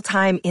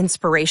mealtime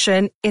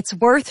inspiration, it's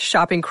worth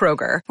shopping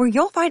Kroger, where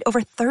you'll find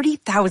over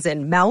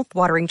 30,000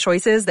 mouth-watering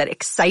choices that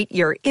excite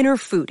your inner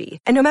foodie.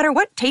 And no matter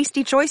what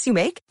tasty choice you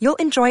make, you'll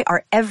enjoy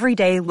our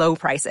everyday low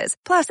prices,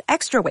 plus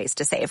extra ways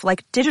to save,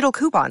 like digital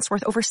coupons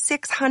worth over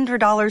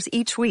 $600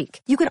 each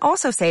week. You can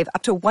also save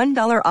up to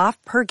 $1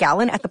 off per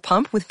gallon at the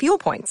pump with fuel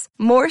points.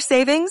 More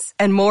savings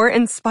and more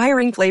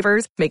inspiring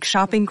flavors make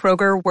shopping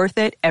Kroger worth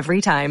it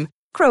every time.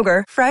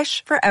 Kroger,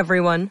 fresh for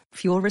everyone.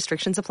 Fuel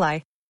restrictions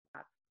apply.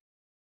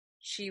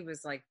 she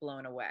was like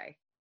blown away.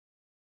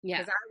 Yeah.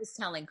 Because I was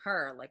telling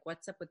her, like,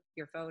 what's up with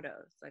your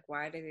photos? Like,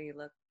 why do they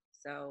look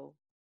so,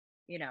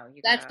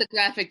 That's the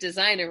graphic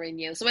designer in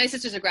you. So my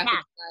sister's a graphic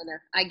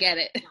designer. I get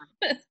it.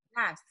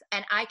 Yes.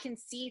 And I can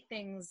see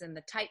things, and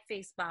the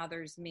typeface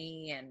bothers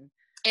me,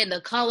 and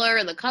the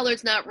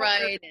color's not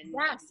right. And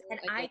yes. And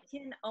I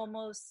can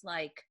almost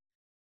like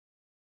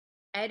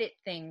edit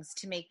things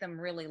to make them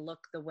really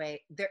look the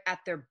way they're at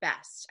their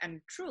best.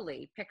 And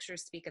truly,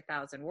 pictures speak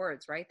 1,000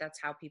 words, right? That's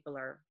how people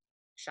are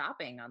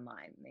shopping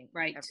online.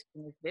 Right.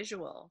 Everything is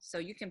visual. So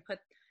you can put,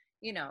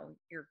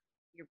 your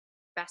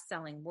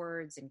best-selling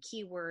words and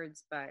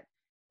keywords, but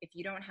if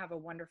you don't have a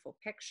wonderful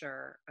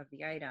picture of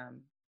the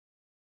item,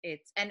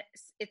 it's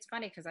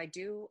funny because I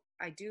do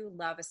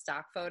love a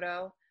stock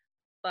photo,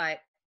 but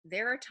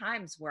there are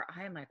times where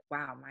I am like,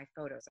 wow, my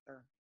photos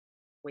are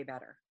way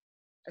better,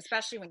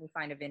 especially when you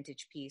find a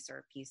vintage piece or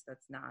a piece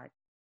that's not,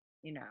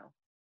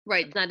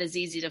 Right. It's not as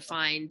easy to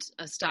find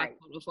a stock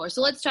photo for.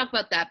 So let's talk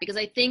about that, because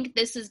I think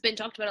this has been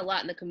talked about a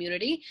lot in the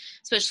community,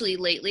 especially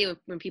lately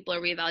when people are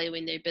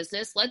reevaluating their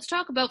business. Let's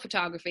talk about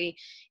photography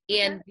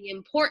and the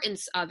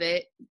importance of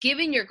it,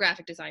 given your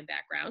graphic design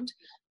background,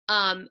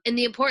 and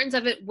the importance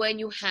of it when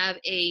you have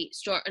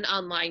an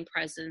online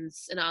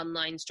presence, an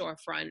online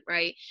storefront,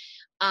 right?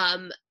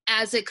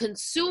 As a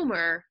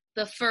consumer,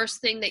 the first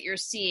thing that you're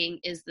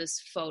seeing is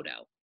this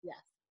photo. Yes.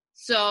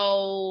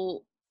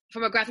 So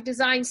from a graphic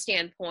design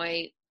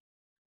standpoint,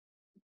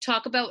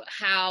 talk about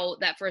how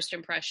that first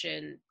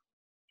impression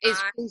is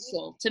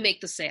crucial to make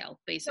the sale,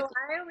 basically.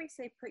 So I always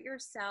say, put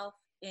yourself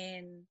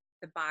in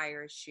the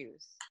buyer's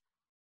shoes.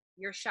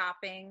 You're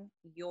shopping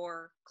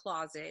your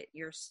closet,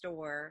 your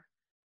store,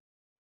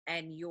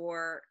 and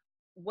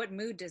what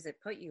mood does it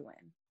put you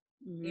in?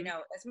 Mm-hmm.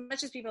 As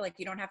much as people are like,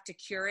 you don't have to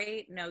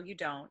curate. No, you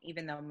don't,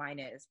 even though mine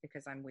is,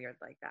 because I'm weird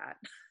like that.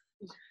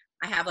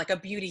 I have like a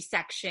beauty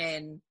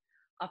section,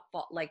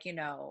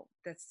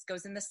 this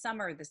goes in the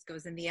summer, this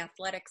goes in the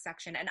athletic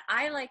section. And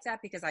I like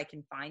that because I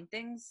can find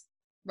things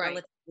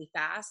relatively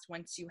fast.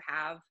 Once you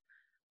have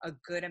a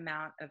good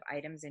amount of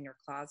items in your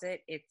closet,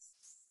 it's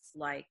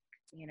like,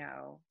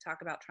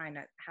 talk about trying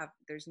to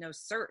there's no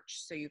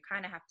search. So you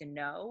kind of have to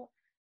know.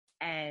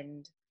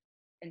 And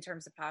in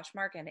terms of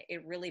Poshmark, and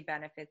it really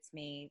benefits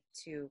me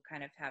to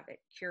kind of have it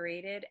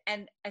curated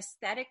and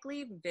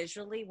aesthetically,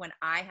 visually, when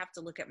I have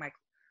to look at my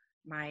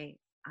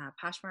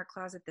Poshmark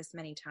closet this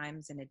many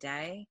times in a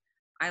day,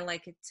 I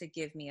like it to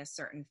give me a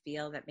certain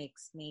feel that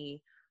makes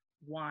me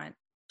want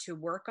to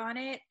work on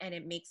it, and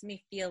it makes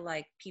me feel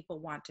like people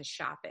want to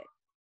shop it.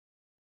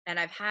 And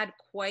I've had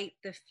quite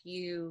the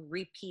few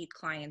repeat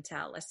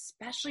clientele,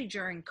 especially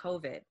during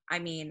COVID. I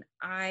mean,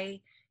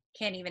 I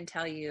can't even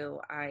tell you,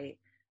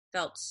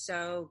 felt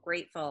so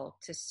grateful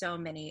to so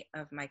many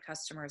of my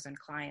customers and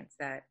clients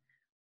that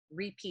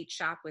repeat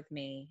shop with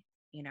me,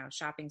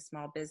 shopping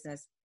small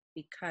business,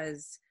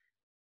 because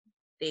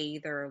they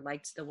either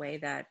liked the way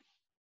that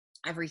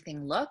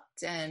everything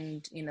looked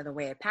and, the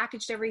way I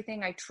packaged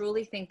everything. I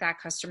truly think that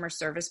customer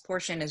service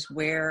portion is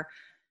where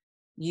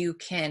you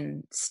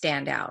can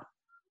stand out.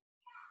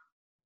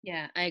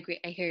 Yeah, I agree.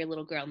 I hear your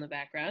little girl in the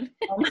background.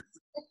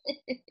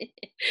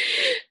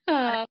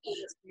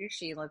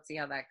 Sushi. Let's see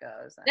how that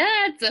goes.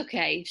 That's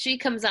okay. She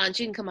comes on.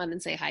 She can come on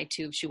and say hi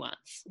too if she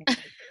wants.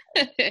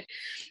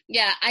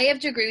 Yeah, I have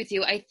to agree with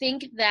you. I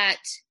think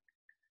that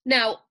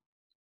now,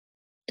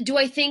 do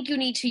I think you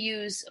need to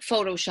use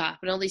Photoshop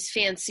and all these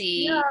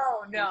fancy?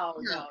 No.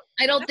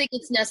 I don't think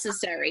it's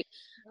necessary.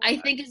 I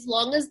think as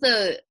long as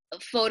the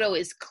photo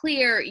is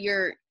clear,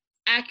 you're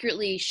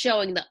accurately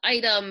showing the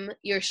item,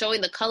 you're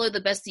showing the color the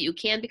best that you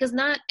can, because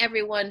not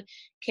everyone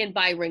can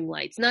buy ring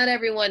lights. Not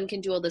everyone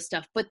can do all this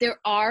stuff, but there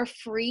are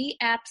free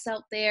apps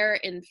out there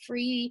and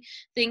free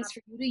things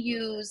for you to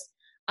use,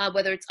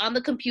 whether it's on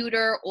the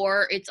computer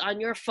or it's on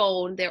your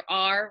phone. There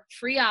are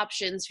free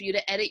options for you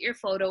to edit your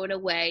photo in a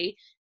way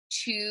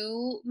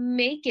to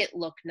make it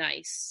look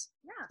nice.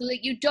 Yeah. So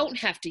that you don't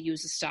have to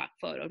use a stock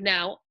photo.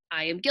 Now,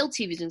 I am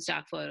guilty of using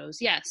stock photos,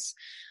 yes.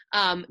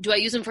 Do I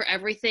use them for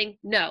everything?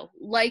 No.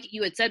 Like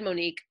you had said,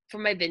 Monique, for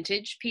my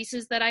vintage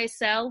pieces that I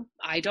sell,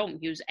 I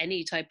don't use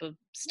any type of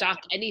stock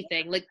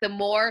anything. Like the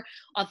more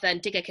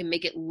authentic I can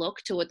make it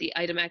look to what the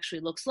item actually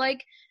looks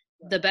like,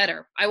 the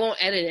better. I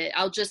won't edit it.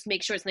 I'll just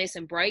make sure it's nice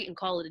and bright and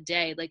call it a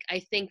day. Like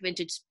I think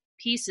vintage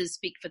pieces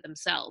speak for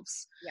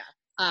themselves.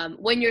 Yeah.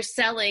 When you're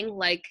selling,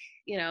 like,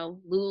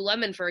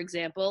 Lululemon, for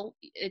example,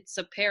 it's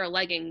a pair of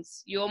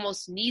leggings. You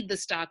almost need the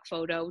stock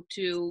photo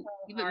to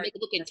even make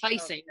it look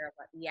enticing.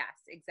 Yes,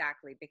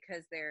 exactly.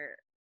 Because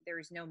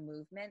there's no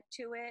movement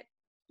to it.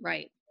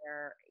 Right.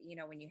 There,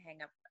 when you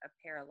hang up a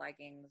pair of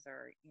leggings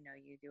or,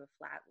 you do a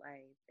flat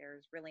lay,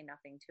 there's really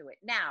nothing to it.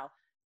 Now,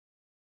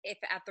 if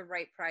at the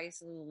right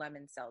price,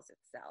 Lululemon sells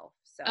itself.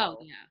 So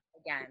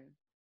again,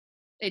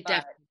 it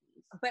definitely.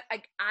 But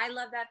I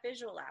love that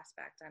visual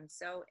aspect. I'm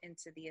so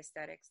into the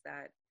aesthetics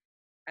that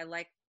I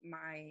like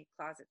my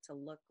closet to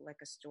look like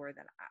a store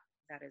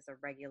that is a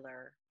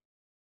regular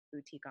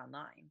boutique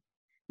online.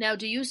 Now,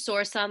 do you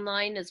source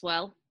online as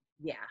well?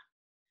 Yeah.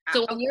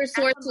 So when you're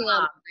sourcing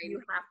online,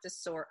 you have to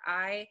source.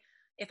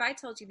 If I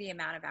told you the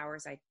amount of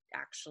hours I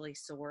actually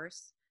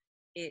source,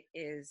 it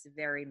is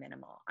very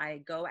minimal.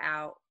 I go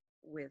out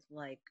with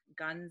like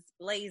guns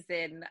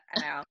blazing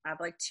and I'll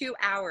have like 2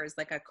 hours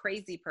like a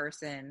crazy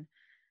person,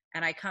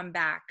 and I come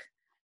back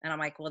and I'm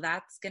like, well,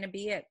 that's going to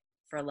be it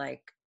for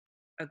like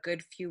a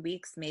good few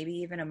weeks, maybe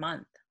even a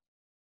month.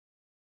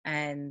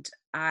 And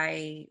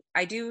I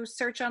do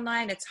search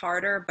online. It's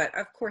harder, but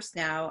of course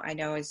now I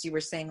know, as you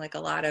were saying, like a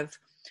lot of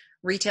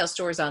retail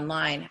stores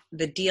online,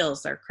 the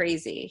deals are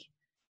crazy.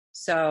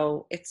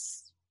 So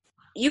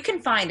you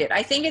can find it.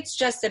 I think it's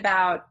just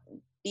about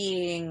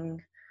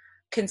being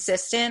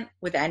consistent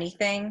with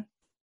anything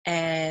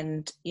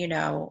and,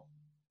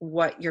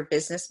 what your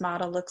business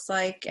model looks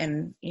like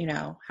and,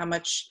 how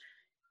much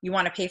you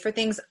want to pay for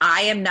things.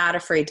 I am not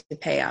afraid to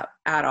pay up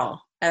at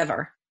all,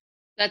 ever.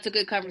 That's a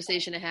good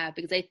conversation to have,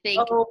 because I think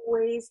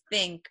always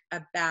think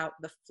about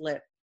the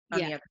flip on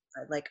the other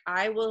side. Like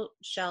I will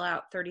shell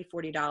out $30,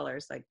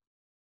 $40 like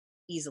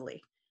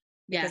easily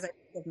because I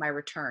think of my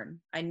return.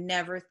 I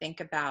never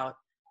think about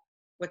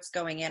what's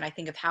going in. I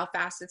think of how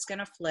fast it's going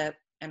to flip,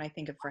 and I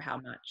think of for how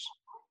much.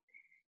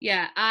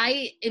 Yeah,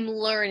 I am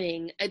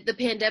learning. The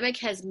pandemic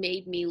has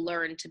made me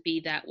learn to be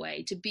that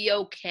way, to be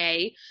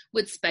okay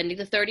with spending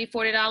the $30,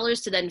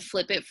 $40 to then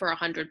flip it for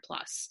 100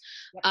 plus.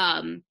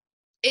 Yep.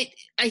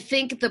 I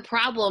think the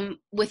problem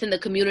within the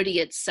community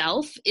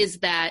itself is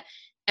that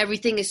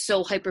everything is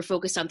so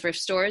hyper-focused on thrift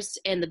stores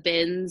and the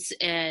bins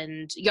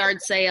and yard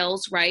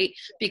sales, right?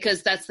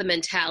 Because that's the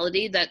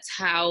mentality. That's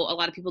how a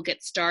lot of people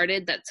get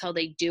started. That's how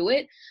they do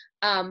it.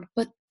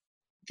 But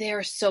there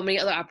are so many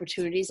other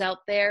opportunities out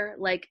there.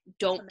 Like,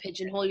 don't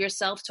pigeonhole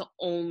yourself to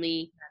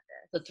only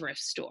the thrift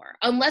store,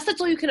 unless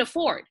that's all you can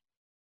afford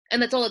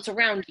and that's all that's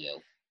around you,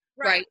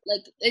 right?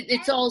 Like,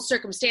 it's all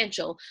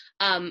circumstantial.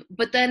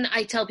 But then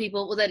I tell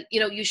people, well, then,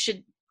 you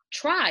should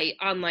try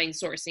online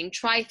sourcing,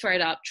 try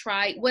ThreadUp,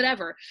 try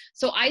whatever.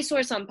 So I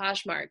source on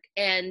Poshmark,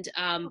 and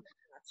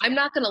I'm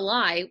not going to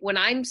lie, when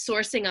I'm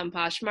sourcing on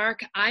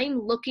Poshmark,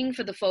 I'm looking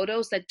for the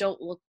photos that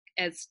don't look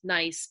as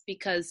nice,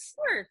 because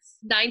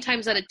 9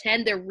 times out of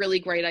 10 they're really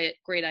great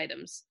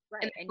items,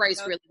 and the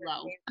price really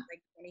low.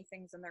 Like many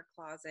things in their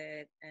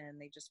closet, and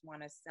they just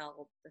want to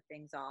sell the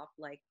things off,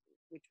 like,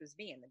 which was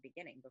me in the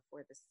beginning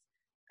before this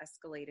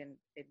escalated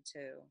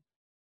into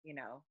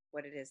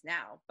what it is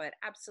now. But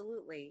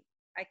absolutely,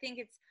 I think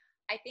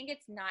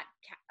it's not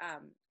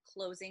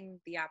closing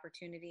the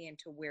opportunity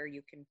into where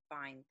you can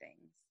find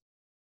things.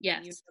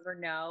 Yes, you never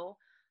know.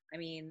 I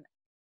mean,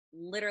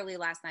 literally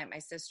last night, my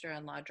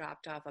sister-in-law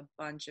dropped off a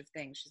bunch of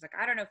things. She's like,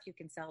 I don't know if you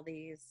can sell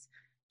these.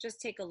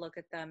 Just take a look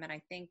at them. And I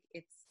think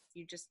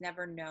you just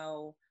never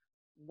know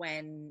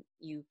when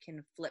you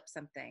can flip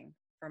something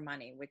for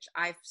money, which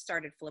I've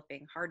started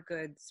flipping hard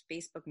goods,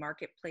 Facebook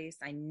Marketplace.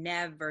 I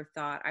never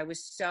thought I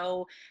was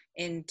so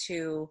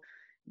into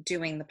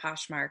doing the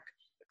Poshmark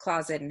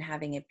closet and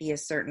having it be a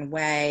certain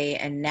way.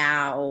 And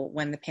now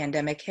when the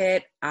pandemic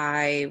hit,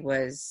 I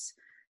was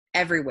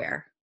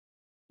everywhere.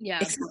 Yeah.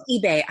 Except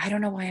eBay. I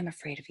don't know why I'm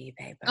afraid of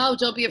eBay. But Oh,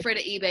 don't be afraid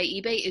of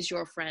eBay. eBay is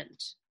your friend.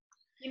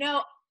 you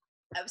know,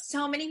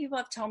 so many people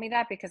have told me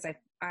that because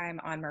I'm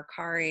on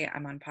Mercari,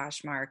 I'm on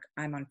Poshmark,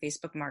 I'm on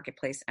Facebook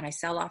Marketplace, and I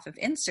sell off of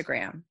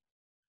Instagram.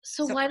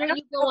 So why don't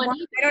you go on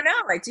eBay? I don't know.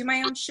 I do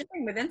my own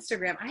shipping with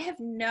Instagram.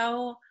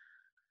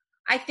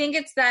 I think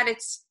it's that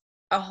it's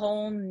a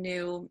whole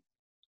new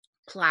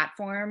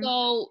platform.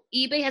 So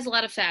eBay has a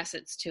lot of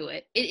facets to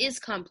it. It is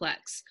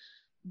complex.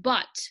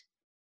 But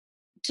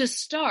to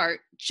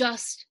start,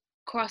 just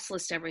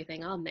cross-list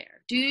everything on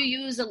there. Do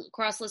you use a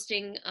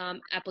cross-listing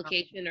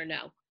application or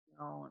no?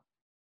 No.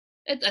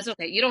 That's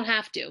okay. You don't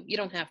have to. You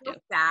don't have to. So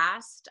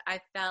fast. I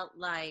felt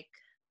like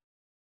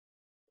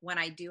when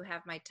I do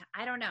have my time,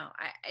 I don't know.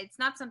 It's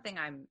not something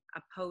I'm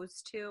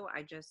opposed to.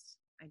 I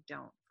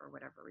don't for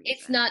whatever reason.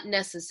 It's not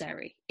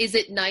necessary. Is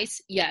it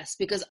nice? Yes,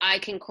 because I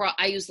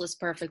use List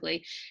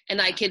Perfectly,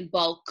 and I can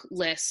bulk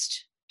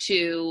list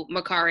to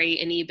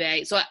Mercari and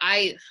eBay. So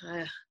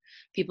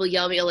people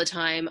yell at me all the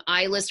time.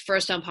 I list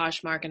first on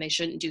Poshmark, and I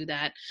shouldn't do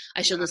that.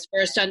 I should list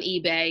first on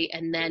eBay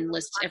and then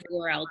list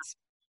everywhere else.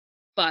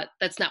 But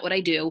that's not what I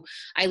do.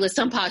 I list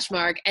on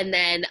Poshmark, and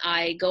then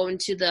I go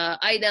into the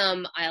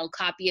item. I'll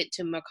copy it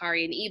to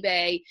Mercari and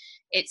eBay.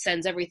 It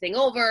sends everything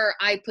over.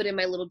 I put in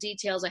my little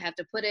details I have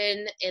to put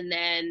in, and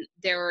then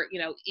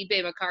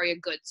eBay, Mercari are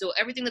good. So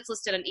everything that's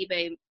listed on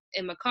eBay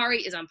and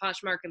Mercari is on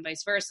Poshmark and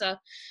vice versa.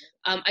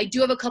 I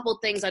do have a couple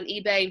things on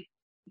eBay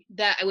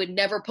that I would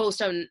never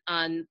post on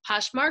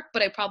Poshmark,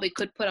 but I probably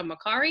could put on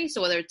Mercari.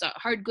 So whether it's a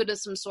hard good of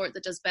some sort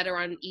that does better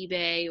on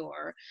eBay,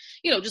 or,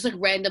 just like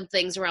random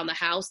things around the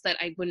house that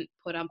I wouldn't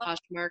put on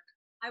Poshmark.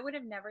 I would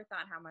have never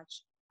thought how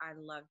much I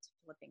loved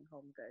flipping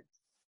home goods.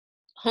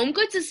 Home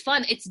goods is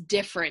fun. It's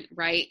different,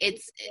 right?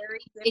 It's very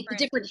different. It's a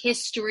different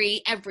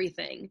history,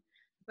 everything.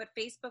 But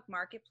Facebook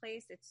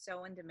Marketplace, it's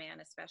so in demand,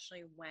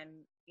 especially when,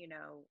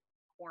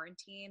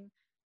 quarantine,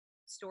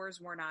 stores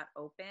were not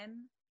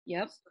open.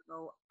 Yep.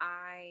 So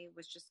I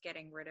was just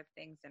getting rid of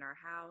things in our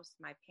house.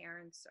 My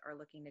parents are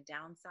looking to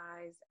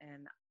downsize,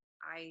 and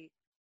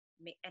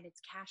it's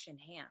cash in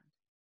hand.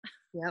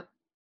 Yep.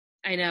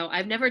 I know.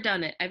 I've never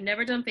done it. I've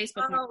never done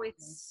Facebook. Oh,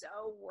 it's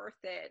so worth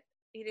it.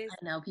 It is.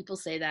 I know people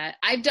say that.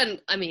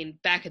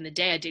 Back in the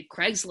day I did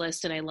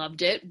Craigslist and I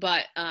loved it,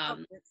 but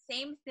the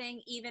same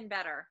thing, even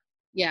better.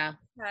 Yeah.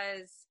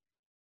 Because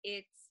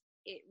it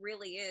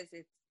really is.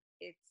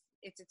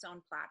 It's its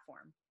own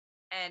platform.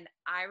 And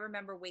I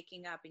remember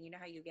waking up, and you know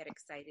how you get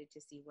excited to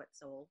see what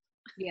sold?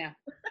 Yeah.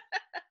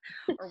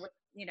 Or what,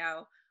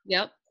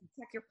 Yep.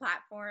 Check your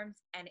platforms.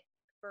 And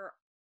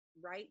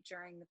right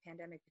during the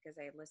pandemic, because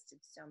I listed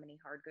so many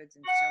hard goods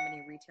and so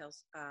many retail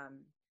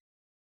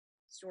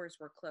stores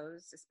were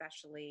closed,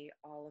 especially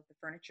all of the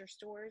furniture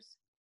stores,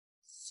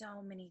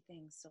 so many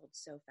things sold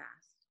so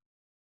fast.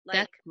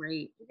 That's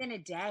great. Within a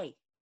day.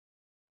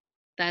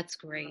 That's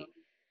great.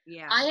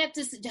 Yeah. I have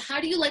to.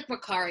 How do you like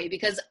Mercari?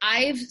 Because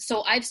I've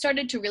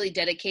started to really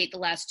dedicate the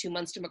last 2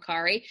 months to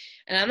Mercari,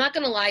 and I'm not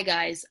gonna lie,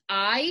 guys,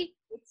 I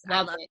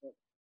love it.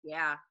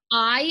 Yeah.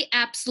 I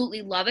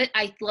absolutely love it.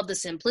 I love the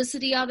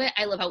simplicity of it.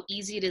 I love how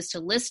easy it is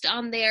to list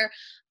on there.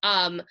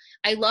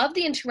 I love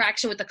the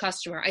interaction with the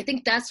customer. I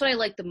think that's what I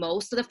like the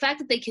most. So the fact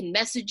that they can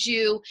message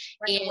you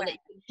and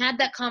have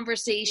that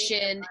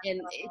conversation,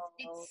 and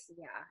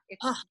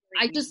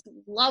I just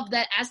love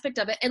that aspect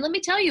of it. And let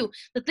me tell you,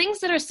 the things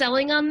that are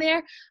selling on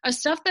there are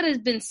stuff that has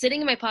been sitting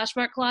in my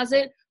Poshmark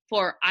closet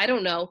for, I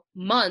don't know,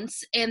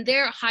 months, and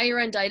they're higher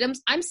end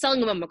items. I'm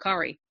selling them on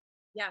Mercari.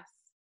 Yes.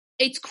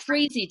 It's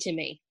crazy to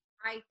me.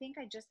 I think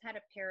I just had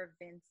a pair of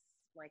Vince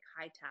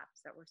high tops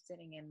that were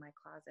sitting in my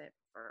closet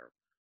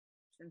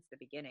since the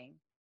beginning,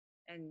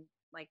 and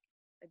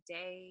a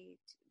day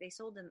they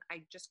sold, and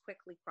I just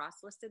quickly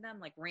cross-listed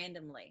them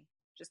randomly.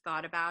 Just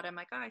thought about them,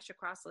 I should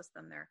cross-list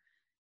them.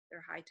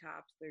 They're high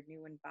tops, they're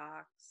new in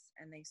box,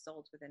 and they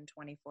sold within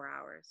 24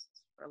 hours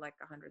for $130.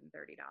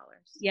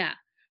 Yeah.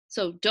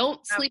 So don't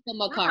sleep on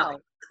Mercari.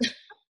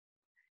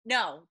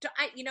 No,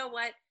 you know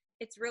what?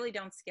 It's really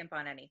don't skimp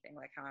on anything,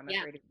 how I'm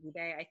afraid of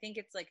eBay. I think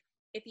it's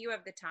if you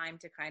have the time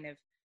to kind of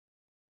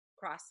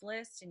cross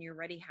list and you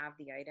already have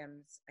the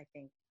items, I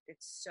think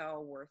it's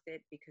so worth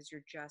it because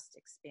you're just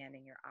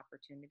expanding your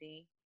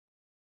opportunity.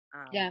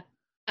 Yeah,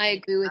 I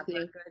agree with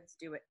you. Goods,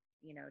 do it,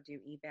 do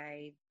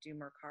eBay, do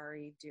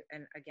Mercari,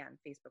 and again,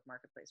 Facebook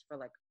Marketplace for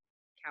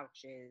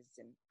couches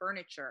and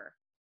furniture.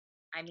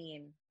 I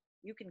mean,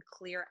 you can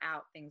clear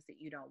out things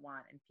that you don't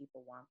want and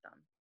people want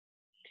them.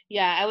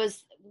 Yeah,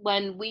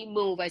 when we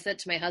move, I said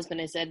to my husband,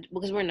 I said,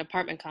 because we're in an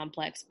apartment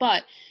complex,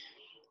 but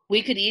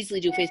we could easily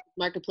do Facebook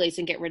Marketplace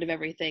and get rid of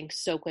everything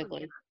so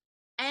quickly.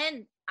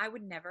 And I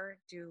would never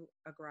do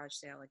a garage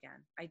sale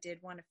again. I did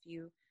one a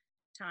few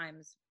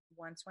times,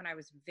 once when I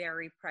was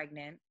very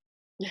pregnant,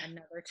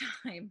 another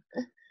time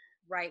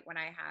right when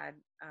I had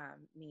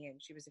Mia,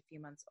 and she was a few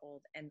months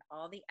old, and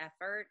all the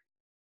effort,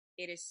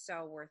 it is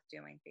so worth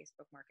doing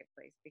Facebook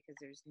Marketplace because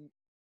there's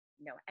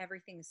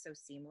everything is so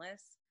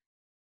seamless.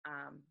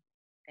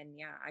 And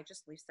yeah, I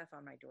just leave stuff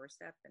on my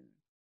doorstep and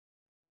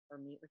or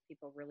meet with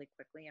people really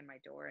quickly in my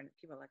door, and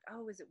people are like,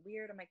 "Oh, is it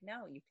weird?" I'm like,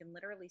 "No, you can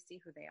literally see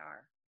who they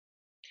are."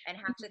 And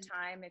half the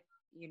time, if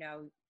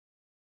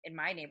in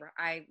my neighborhood,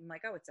 I'm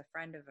like, "Oh, it's a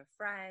friend of a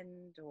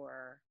friend,"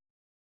 or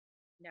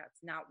no,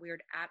 it's not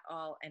weird at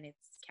all, and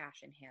it's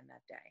cash in hand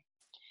that day,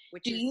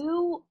 which Do is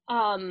you,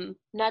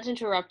 not to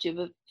interrupt you,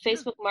 but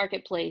Facebook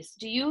Marketplace,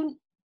 do you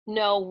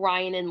know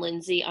Ryan and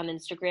Lindsay on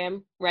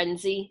Instagram?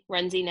 Renzi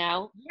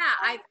now?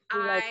 yeah. You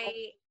know.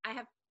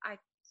 I've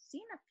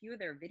seen a few of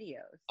their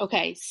videos.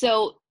 Okay,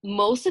 so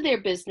most of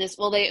their business,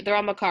 well, they're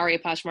on Mercari,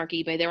 Poshmark,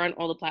 eBay, they're on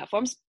all the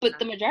platforms, but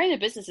the majority of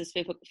their business is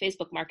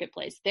Facebook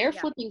Marketplace. They're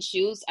Yeah. flipping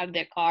shoes out of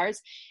their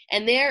cars,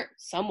 and they're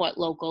somewhat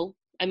local.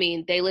 I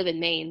mean, they live in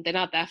Maine. They're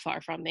not that far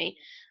from me.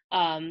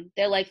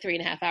 They're like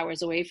 3.5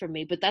 hours away from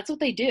me, but that's what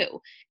they do.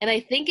 And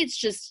I think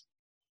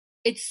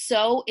it's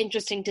so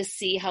interesting to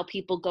see how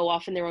people go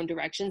off in their own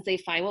directions. They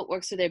find what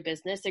works for their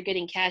business. They're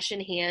getting cash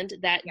in hand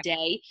that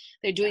day.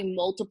 They're doing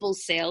multiple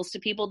sales to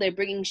people. They're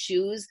bringing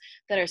shoes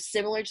that are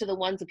similar to the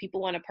ones that people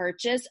want to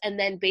purchase, and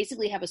then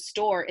basically have a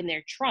store in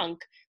their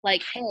trunk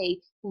like, hey,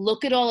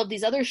 look at all of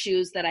these other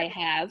shoes that I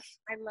have.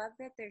 I love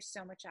that there's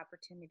so much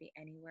opportunity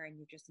anywhere and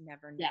you just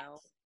never know.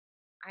 Yes.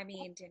 I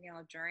mean,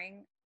 Danielle,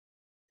 during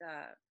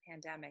the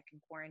pandemic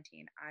and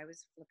quarantine, I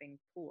was flipping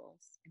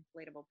pools,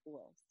 inflatable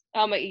pools.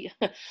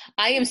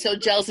 I am so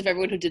jealous of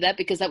everyone who did that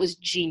because that was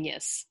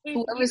genius. If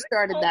Whoever you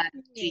started told that.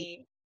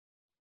 me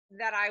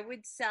that I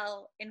would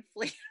sell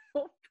inflatable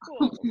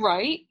pools,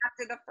 right?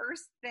 after the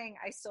first thing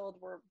I sold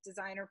were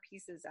designer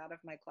pieces out of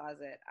my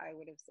closet, I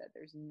would have said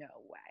there's no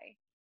way.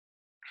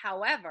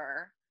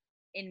 However,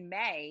 in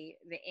May,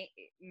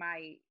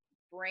 my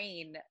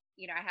brain,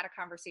 I had a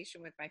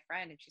conversation with my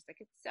friend and she's like,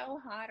 "It's so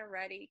hot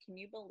already. Can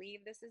you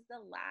believe this is the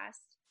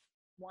last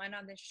one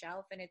on the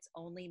shelf and it's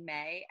only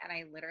May?" And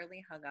I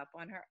literally hung up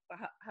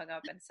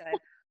and said,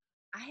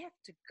 "I have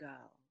to go."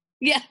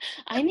 Yeah,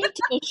 I need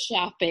to go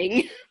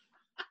shopping.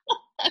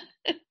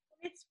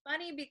 It's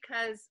funny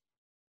because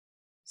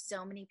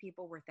so many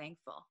people were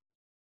thankful.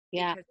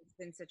 Yeah. Because it's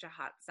been such a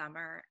hot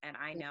summer, and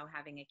I know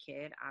having a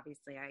kid,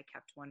 obviously I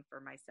kept one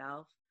for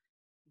myself,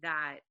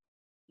 that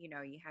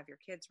you have your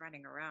kids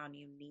running around,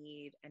 you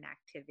need an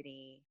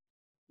activity,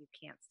 you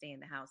can't stay in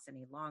the house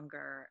any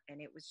longer,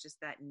 and it was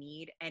just that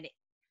need, and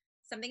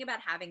something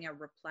about having a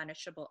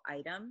replenishable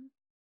item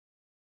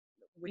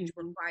which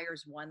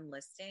requires one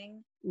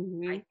listing,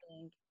 I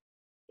think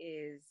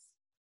is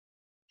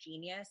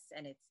genius,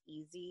 and it's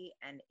easy,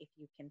 and if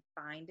you can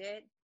find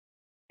it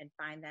and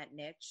find that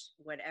niche,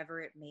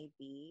 whatever it may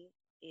be,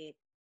 it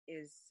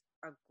is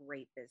a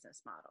great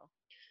business model.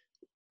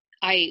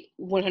 I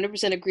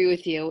 100% agree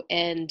with you.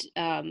 And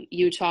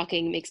you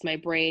talking makes my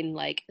brain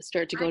like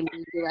start to go in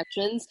new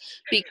directions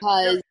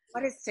because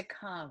what is to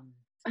come?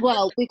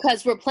 Well,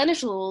 because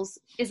replenishables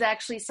is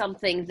actually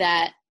something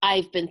that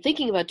I've been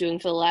thinking about doing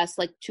for the last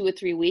like 2 or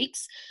 3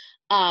 weeks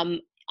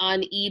on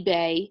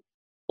eBay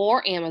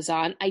or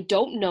Amazon. I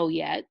don't know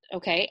yet.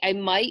 Okay. I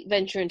might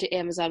venture into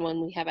Amazon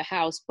when we have a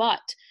house,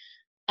 but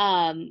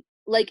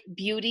like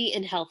beauty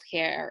and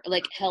healthcare,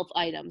 like health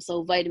items.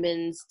 So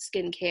vitamins,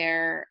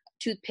 skincare,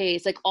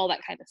 toothpaste, like all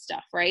that kind of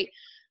stuff, right?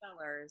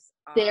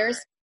 There's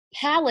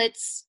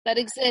pallets that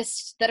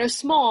exist that are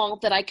small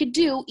that I could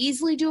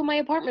easily do in my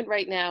apartment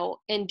right now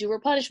and do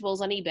replenishables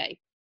on eBay.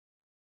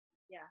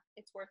 Yeah,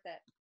 it's worth it.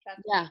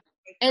 Yeah.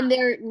 And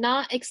they're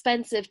not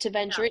expensive to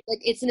venture. Like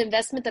it's an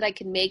investment that I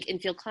can make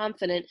and feel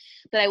confident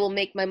that I will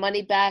make my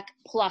money back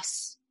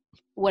plus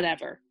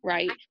whatever,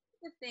 right? I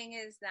think the thing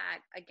is that,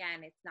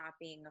 again, it's not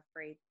being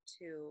afraid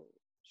to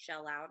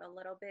shell out a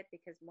little bit,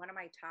 because one of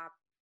my top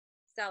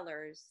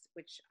sellers,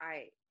 which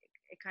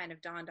it kind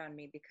of dawned on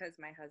me because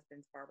my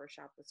husband's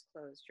barbershop was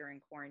closed during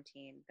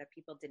quarantine, that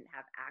people didn't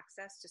have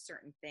access to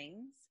certain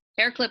things.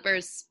 Hair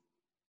clippers.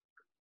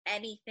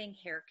 Anything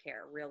hair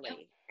care, really.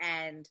 Yep.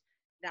 And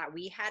that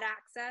we had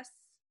access,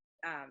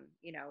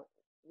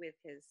 with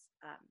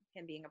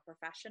him being a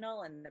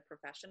professional and the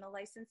professional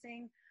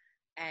licensing,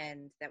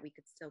 and that we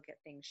could still get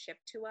things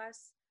shipped to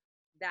us.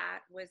 That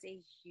was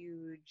a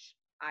huge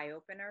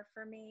eye-opener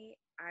for me.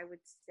 I would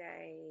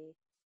say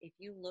if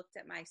you looked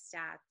at my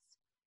stats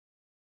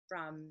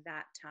from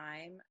that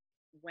time,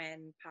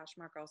 when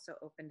Poshmark also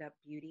opened up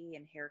beauty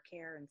and hair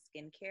care and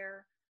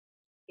skincare,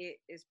 it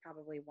is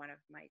probably one of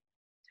my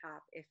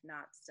top, if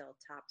not still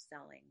top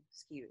selling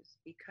SKUs,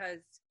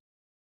 because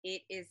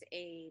it is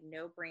a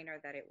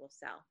no-brainer that it will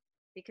sell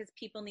because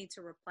people need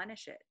to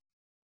replenish it.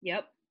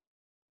 Yep.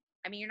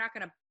 I mean, you're not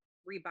going to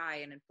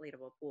rebuy an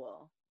inflatable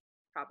pool,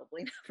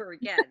 probably never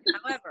again.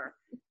 However,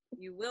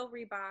 you will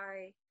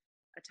rebuy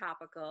a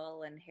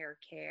topical and hair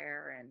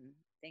care and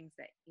things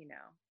that,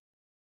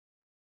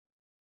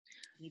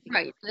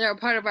 right. They're a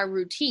part of our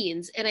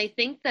routines. And I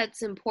think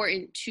that's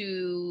important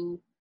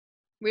to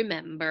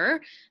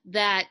remember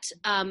that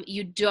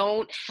you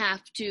don't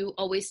have to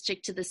always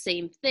stick to the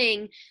same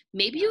thing.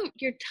 Maybe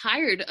you're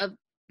tired of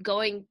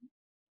going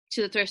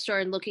to the thrift store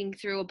and looking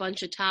through a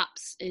bunch of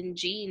tops and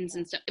jeans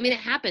and stuff. I mean, it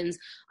happens.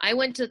 I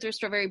went to the thrift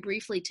store very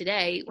briefly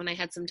today when I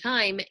had some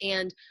time,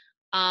 and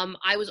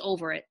I was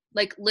over it.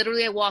 Like,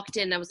 literally, I walked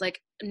in, I was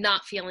like,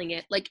 not feeling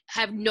it. Like,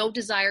 have no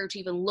desire to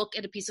even look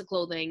at a piece of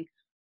clothing.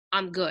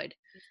 I'm good.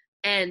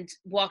 And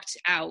walked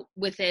out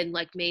within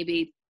like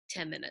maybe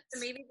 10 minutes. So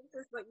maybe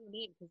this is what you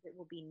need, because it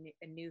will be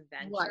a new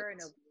venture, right. and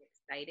it'll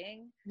be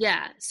exciting.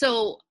 Yeah.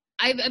 So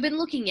I've been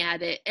looking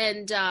at it,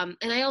 and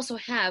I also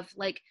have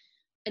like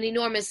an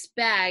enormous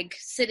bag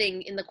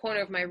sitting in the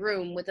corner of my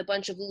room with a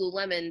bunch of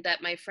Lululemon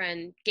that my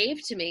friend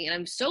gave to me, and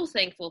I'm so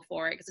thankful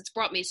for it because it's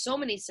brought me so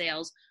many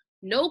sales,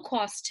 no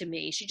cost to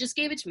me. She just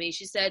gave it to me.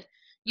 She said,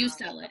 you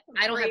sell it.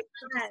 I don't have to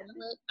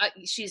sell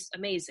it. She's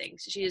amazing.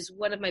 She is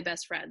one of my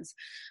best friends.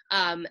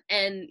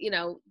 And you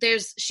know,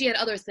 she had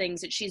other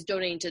things that she's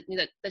donating to,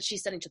 that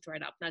she's sending to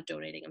ThredUp, not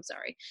donating. I'm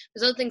sorry.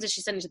 There's other things that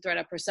she's sending to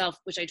ThredUp herself,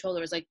 which I told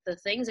her was like, the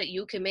things that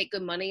you can make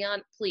good money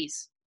on,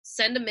 please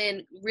send them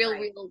in, real,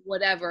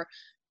 whatever.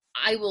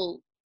 I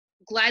will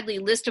gladly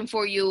list them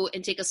for you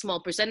and take a small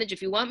percentage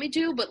if you want me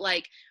to, but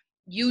like,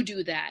 you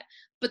do that.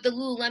 But the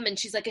Lululemon,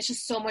 she's like, it's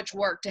just so much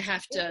work to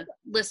have to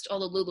list all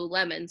the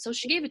Lululemon. So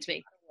she gave it to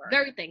me.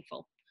 Very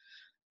thankful.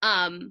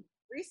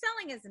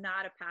 Reselling is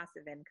not a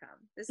passive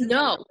income.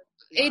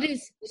 It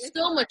is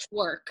so much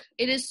work.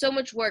 It is so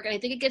much work. And I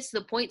think it gets to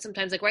the point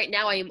sometimes, like right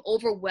now I am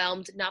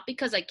overwhelmed, not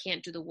because I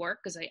can't do the work,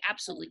 because I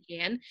absolutely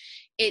can.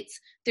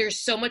 There's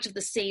so much of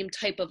the same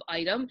type of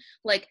item.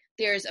 Like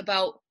there's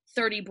about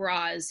 30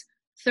 bras,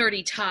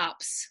 30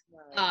 tops.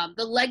 Right.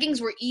 The leggings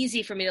were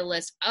easy for me to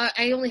list.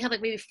 I only had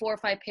like maybe 4 or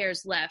 5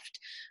 pairs left,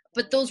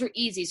 but those were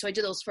easy. So I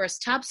did those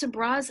first. Tops and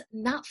bras,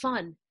 not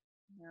fun.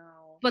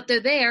 No. But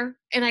they're there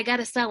and I got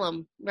to sell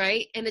them,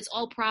 right? And it's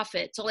all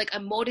profit. So like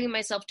I'm motivating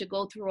myself to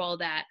go through all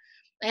that.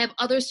 I have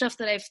other stuff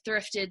that I've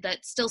thrifted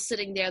that's still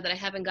sitting there that I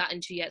haven't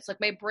gotten to yet. So like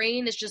my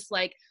brain is just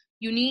like,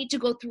 you need to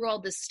go through all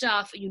this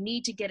stuff. You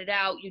need to get it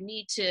out. You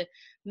need to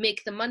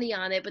make the money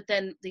on it. But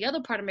then the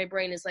other part of my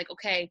brain is like,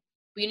 okay,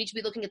 but you need to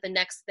be looking at the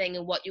next thing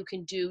and what you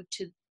can do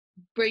to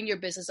bring your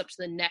business up to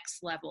the next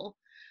level.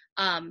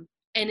 And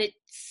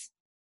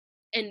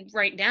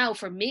right now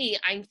for me,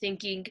 I'm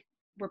thinking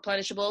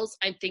replenishables.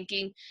 I'm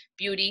thinking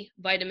beauty,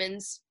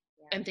 vitamins.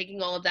 Yeah. I'm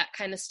thinking all of that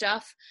kind of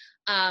stuff.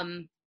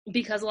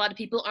 Because a lot of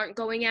people aren't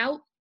going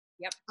out.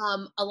 Yep.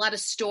 A lot of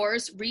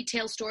stores,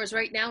 retail stores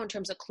right now in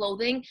terms of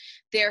clothing,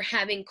 they're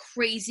having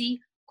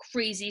crazy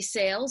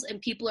sales,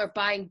 and people are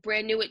buying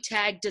brand new at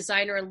Tag,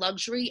 designer, and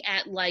luxury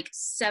at like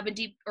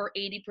 70 or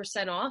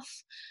 80% off.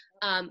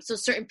 So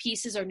certain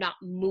pieces are not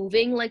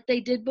moving like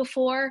they did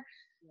before.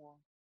 Yeah.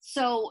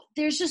 So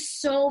there's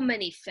just so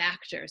many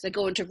factors that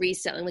go into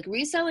reselling. Like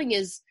reselling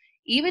is,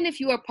 even if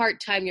you are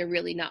part-time, you're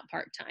really not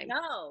part-time.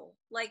 No,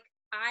 like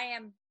I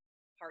am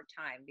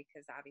part-time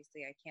because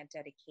obviously I can't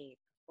dedicate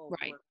full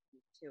work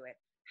to it.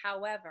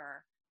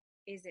 However,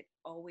 is it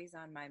always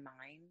on my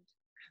mind?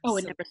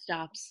 It never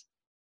stops.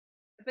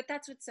 But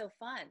that's what's so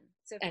fun.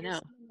 So if I you're know.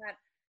 someone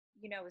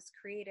that, is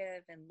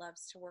creative and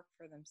loves to work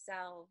for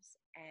themselves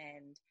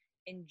and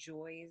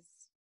enjoys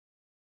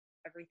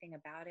everything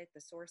about it,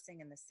 the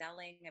sourcing and the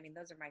selling, I mean,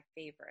 those are my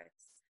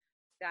favorites,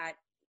 that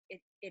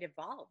it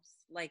evolves.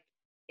 Like,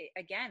 it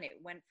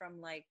went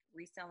from like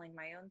reselling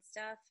my own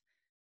stuff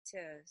to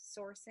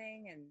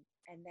sourcing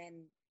and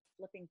then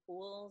flipping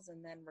pools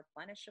and then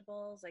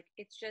replenishables. Like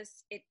it's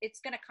just, it's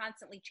going to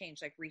constantly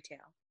change, like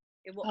retail.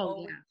 It will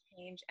always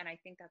change. And I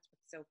think that's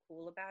what's so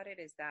cool about it,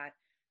 is that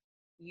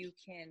you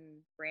can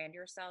brand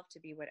yourself to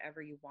be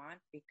whatever you want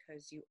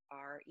because you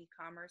are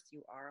e-commerce,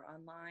 you are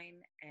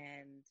online,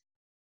 and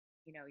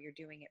you're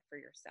doing it for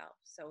yourself.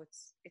 So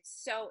it's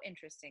so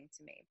interesting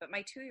to me. But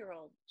my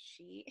 2-year-old,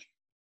 she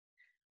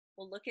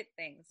will look at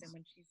things, and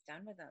when she's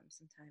done with them,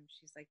 sometimes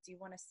she's like, do you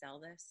want to sell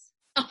this?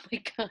 Oh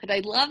my God,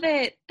 I love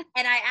it.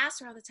 And I ask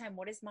her all the time,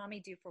 what does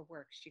mommy do for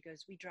work? She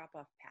goes, we drop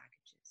off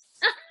packages.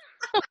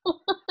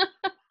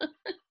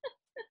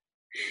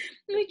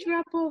 We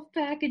drop off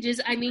packages.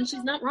 I mean,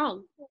 she's not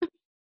wrong.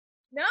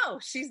 No,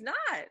 she's not.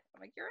 I'm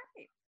like, you're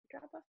right.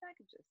 Drop off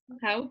packages.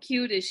 How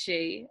cute is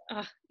she?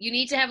 You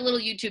need to have a little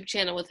YouTube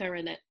channel with her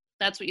in it.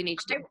 That's what you need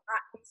to do.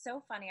 It's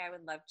so funny. I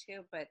would love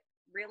to, but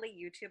really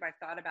YouTube, I've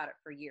thought about it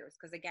for years.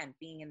 Because again,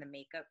 being in the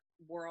makeup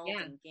world.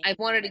 Yeah. And I've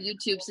wanted a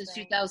YouTube since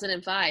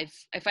 2005.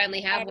 I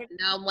finally have one.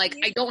 Now I'm like,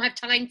 I don't have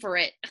time for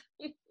it.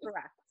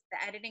 Correct.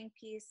 The editing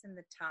piece and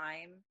the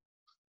time,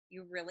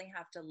 you really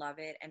have to love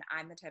it. And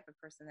I'm the type of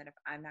person that if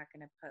I'm not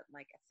going to put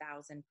like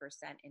 1,000%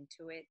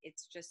 into it,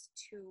 it's just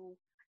too,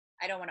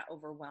 I don't want to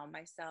overwhelm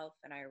myself.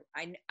 And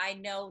I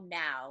know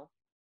now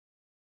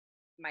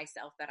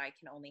myself that I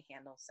can only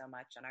handle so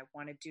much, and I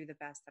want to do the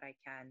best that I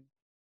can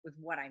with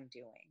what I'm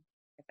doing,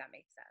 if that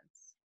makes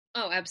sense.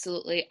 Oh,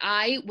 absolutely.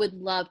 I would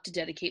love to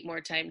dedicate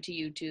more time to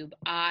YouTube.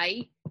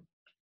 I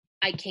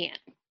can't.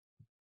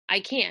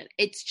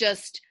 It's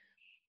just,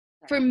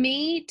 for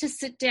me to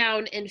sit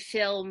down and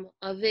film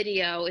a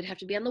video, it'd have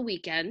to be on the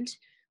weekend.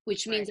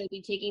 which means Right. I'd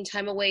be taking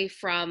time away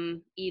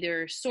from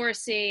either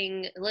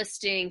sourcing,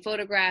 listing,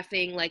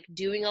 photographing, like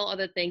doing all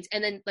other things,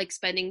 and then like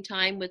spending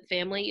time with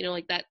family, you know,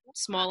 like that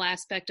small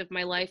aspect of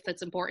my life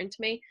that's important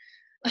to me.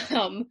 Right.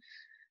 Um,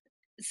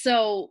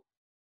 so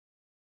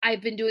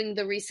I've been doing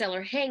the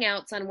reseller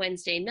hangouts on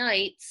Wednesday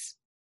nights,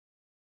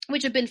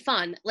 which have been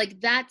fun. Like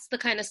that's the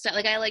kind of stuff,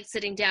 like I like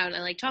sitting down,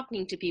 I like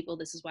talking to people.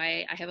 This is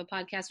why I have a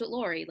podcast with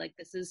Lori. Like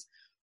this is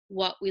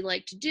what we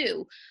like to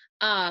do.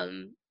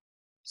 Um,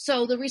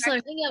 so the I'm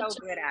reseller so hangouts,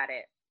 good at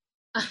it.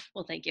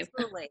 well, thank you.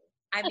 Truly.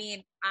 I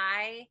mean,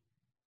 I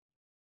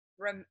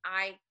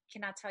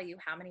cannot tell you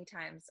how many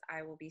times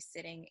I will be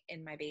sitting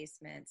in my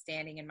basement,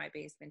 standing in my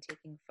basement,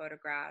 taking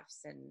photographs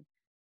and,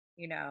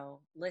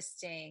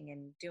 listing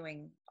and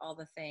doing all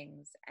the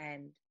things.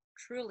 And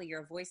truly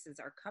your voice is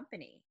our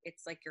company.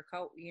 It's like For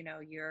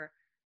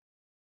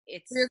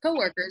your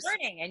coworkers.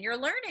 you're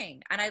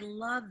learning. And I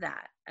love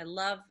that. I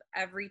love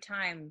every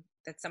time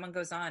that someone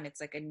goes on, it's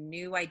like a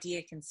new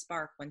idea can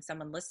spark when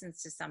someone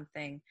listens to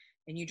something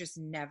and you just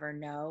never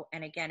know.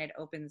 And again, it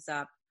opens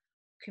up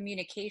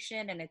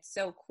communication, and it's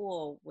so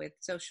cool with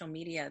social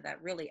media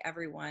that really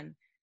everyone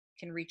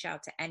can reach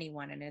out to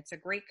anyone, and it's a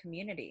great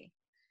community.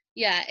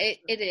 Yeah, it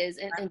is.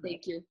 And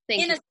thank you.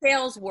 Thank in you. a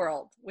sales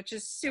world, which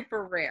is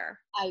super rare.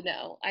 I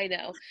know.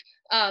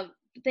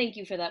 Thank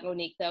you for that,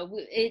 Monique, though.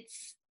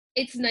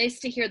 It's nice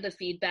to hear the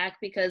feedback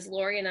because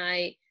Lori and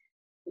I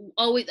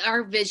always,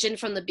 our vision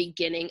from the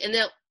beginning, and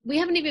that we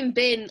haven't even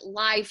been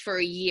live for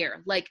a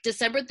year. Like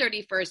December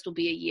 31st will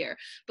be a year.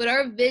 But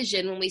our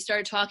vision when we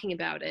started talking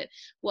about it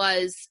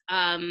was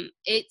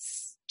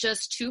it's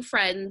just two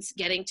friends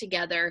getting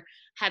together,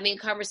 having a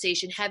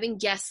conversation, having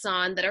guests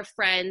on that are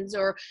friends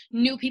or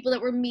new people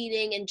that we're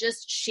meeting, and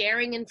just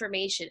sharing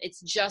information.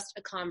 It's just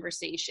a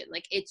conversation.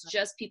 Like it's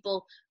just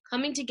people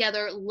coming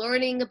together,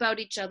 learning about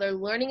each other,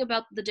 learning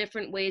about the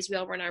different ways we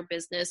all run our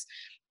business,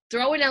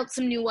 throwing out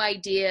some new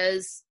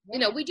ideas. You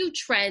know, we do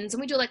trends and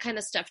we do that kind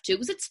of stuff too,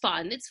 because it's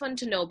fun. It's fun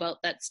to know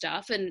about that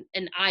stuff, and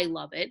I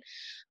love it.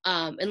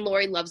 And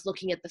Lori loves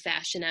looking at the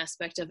fashion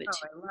aspect of it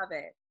too. I love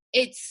it.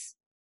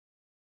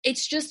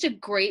 It's just a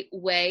great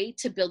way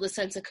to build a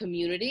sense of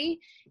community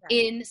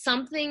in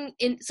something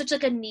in such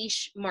like a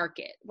niche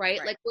market, right?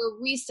 Like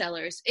we're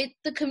resellers.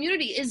 The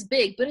community is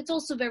big, but it's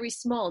also very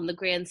small in the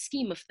grand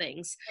scheme of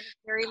things. And it's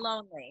very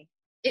lonely.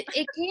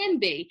 It can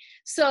be.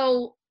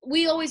 So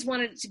we always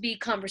wanted it to be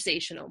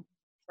conversational.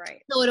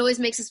 Right. So it always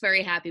makes us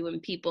very happy when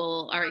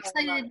people are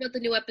excited about the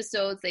new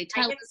episodes. They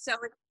tell I get us. so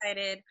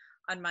excited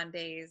on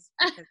Mondays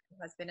because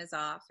my husband is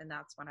off and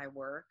that's when I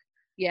work.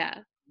 Yeah.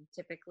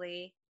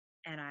 Typically.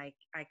 And I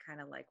kind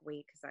of like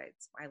wait because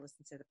I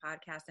listen to the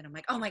podcast and I'm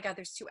like, oh my God,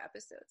 there's 2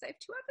 episodes. I have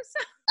 2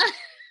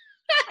 episodes.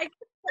 I get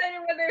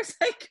excited when there's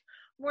like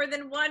more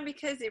than one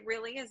because it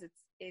really is.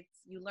 It's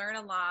you learn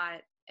a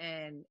lot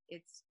and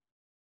it's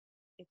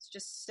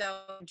just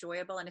so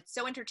enjoyable and it's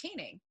so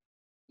entertaining.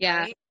 Yeah.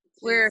 Right?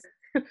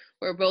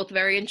 We're both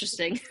very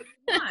interesting.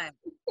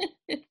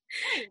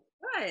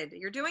 Good.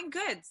 You're doing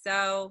good.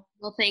 So,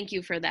 well, thank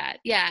you for that.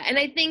 Yeah. And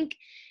I think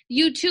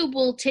YouTube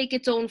will take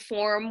its own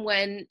form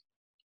when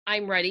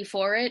I'm ready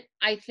for it.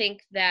 I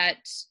think that,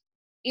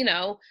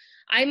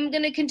 I'm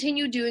going to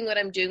continue doing what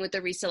I'm doing with the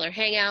reseller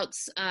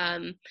hangouts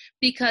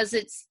because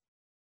it's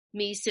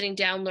me sitting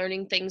down,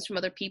 learning things from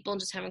other people and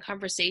just having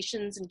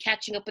conversations and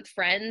catching up with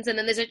friends. And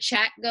then there's a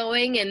chat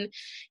going and,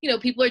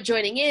 people are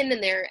joining in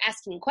and they're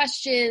asking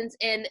questions.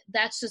 And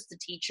that's just the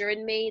teacher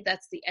in me.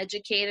 That's the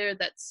educator.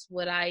 That's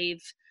what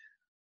I've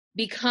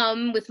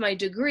become with my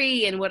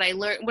degree and what I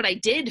learned, what I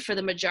did for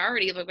the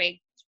majority of my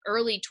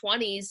early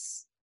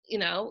 20s,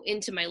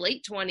 into my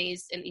late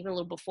 20s and even a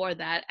little before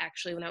that,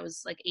 actually, when I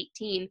was like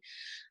 18,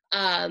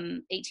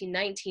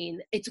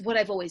 19. It's what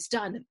I've always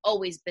done. I've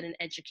always been an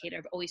educator.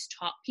 I've always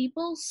taught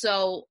people.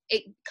 So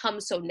it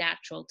comes so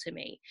natural to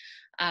me.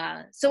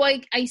 So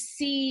I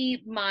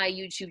see my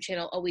YouTube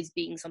channel always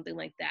being something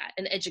like that,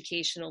 an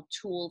educational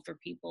tool for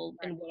people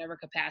in whatever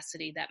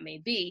capacity that may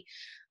be.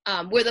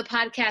 Where the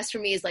podcast for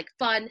me is like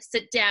fun,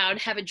 sit down,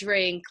 have a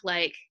drink,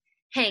 like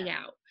hang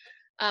out.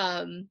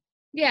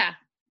 Yeah,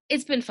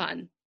 it's been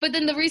fun. But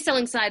then the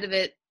reselling side of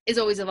it is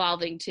always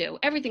evolving too.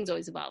 Everything's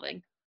always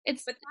evolving. But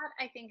that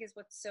I think is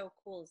what's so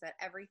cool is that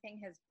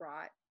everything has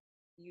brought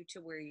you to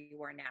where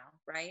you are now,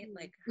 right?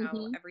 Like how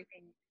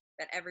everything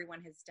that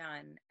everyone has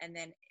done. And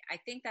then I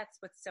think that's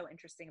what's so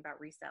interesting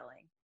about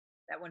reselling,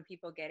 that when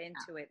people get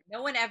into it,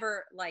 no one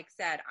ever like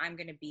said, I'm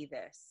going to be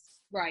this.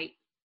 Right.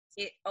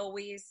 It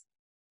always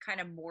kind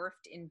of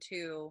morphed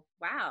into,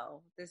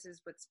 wow, this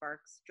is what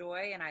sparks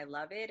joy and I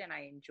love it and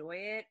I enjoy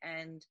it.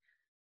 And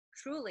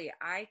truly,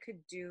 I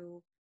could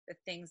do the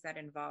things that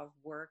involve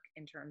work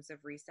in terms of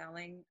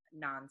reselling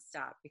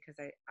nonstop because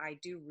I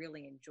do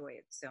really enjoy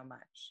it so much.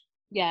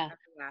 Yeah.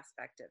 Every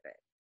aspect of it.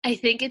 I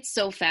think it's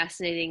so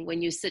fascinating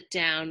when you sit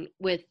down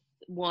with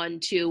 1,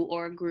 2,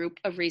 or a group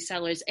of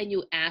resellers and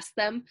you ask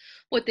them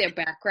what their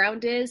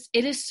background is.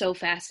 It is so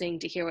fascinating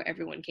to hear where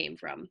everyone came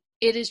from.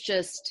 It is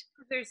just...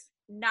 There's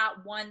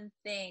not one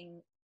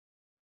thing.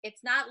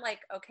 It's not like,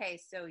 okay,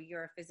 so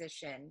you're a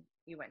physician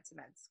you went to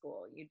med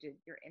school, you did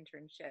your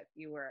internship,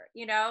 you were,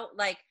 you know,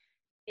 like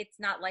it's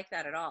not like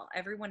that at all.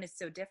 Everyone is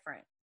so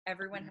different.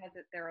 Everyone has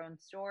their own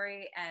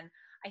story. And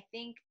I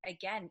think,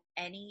 again,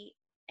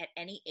 at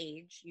any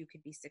age, you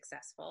could be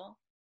successful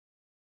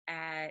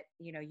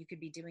you could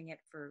be doing it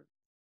for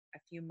a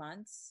few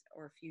months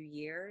or a few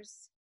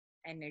years,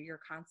 and you're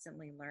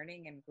constantly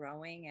learning and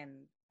growing. And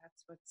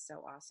that's what's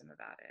so awesome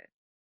about it.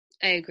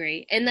 I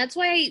agree. And that's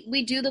why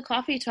we do the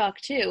coffee talk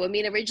too. I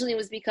mean, originally it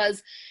was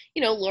because,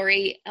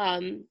 Lori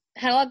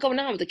had a lot going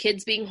on with the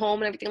kids being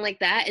home and everything like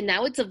that. And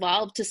now it's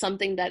evolved to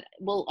something that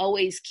we'll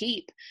always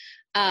keep.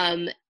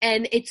 And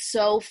it's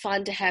so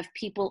fun to have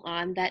people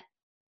on that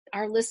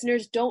our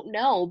listeners don't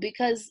know,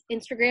 because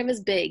Instagram is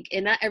big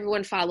and not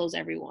everyone follows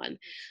everyone.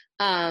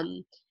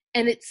 And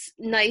it's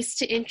nice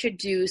to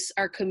introduce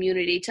our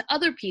community to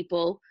other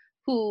people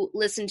who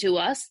listen to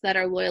us, that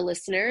are loyal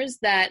listeners,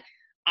 that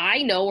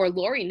I know or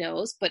Lori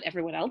knows, but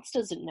everyone else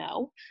doesn't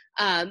know.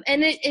 And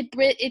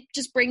it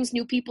just brings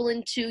new people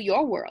into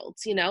your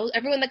worlds.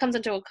 Everyone that comes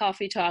into a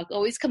coffee talk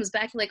always comes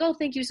back and like, oh,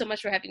 thank you so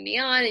much for having me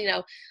on.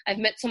 I've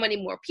met so many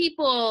more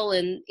people,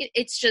 and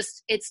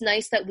it's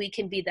nice that we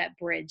can be that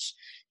bridge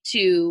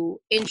to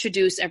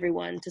introduce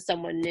everyone to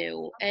someone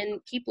new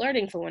and keep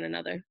learning from one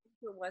another.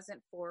 If it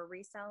wasn't for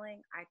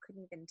reselling, I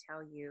couldn't even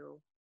tell you.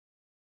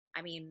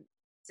 I mean,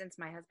 since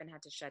my husband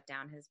had to shut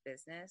down his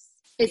business.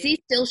 Is he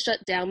still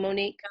shut down,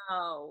 Monique?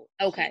 No.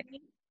 Okay.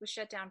 He was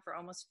shut down for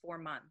almost 4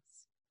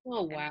 months.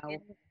 Oh, wow. And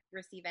didn't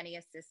receive any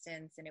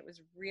assistance. And it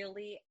was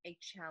really a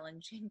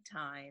challenging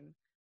time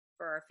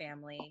for our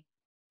family.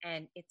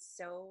 And it's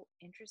so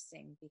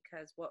interesting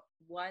because what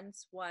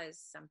once was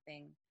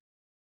something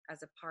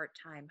as a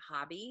part-time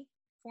hobby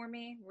for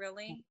me,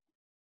 really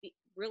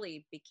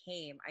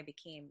I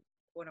became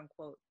quote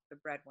unquote the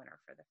breadwinner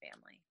for the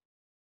family.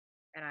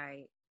 And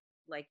I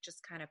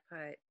just kind of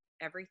put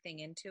everything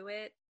into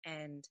it,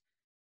 and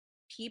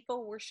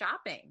people were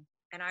shopping,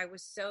 and I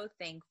was so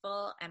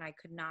thankful, and I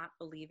could not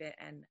believe it.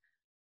 And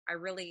I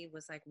really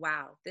was like,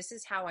 wow, this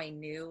is how I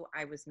knew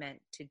I was meant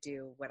to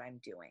do what I'm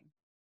doing,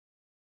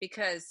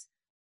 because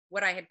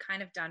what I had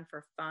kind of done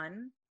for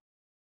fun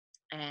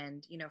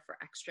and, for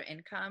extra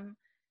income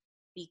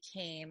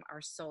became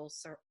our sole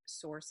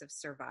source of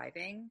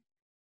surviving.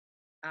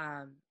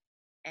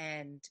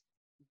 And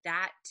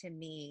that to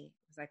me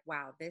was like,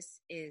 wow, this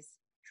is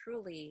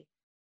truly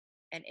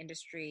an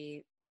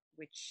industry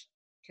which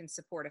can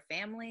support a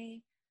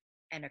family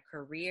and a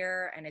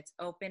career. And it's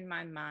opened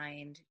my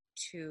mind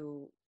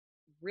to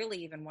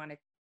really even want to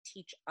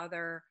teach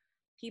other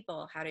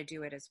people how to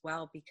do it as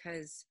well,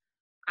 because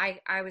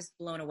I was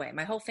blown away.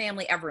 My whole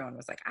family, everyone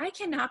was like, I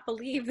cannot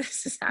believe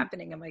this is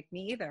happening. I'm like,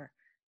 me either.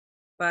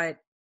 But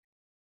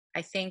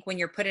I think when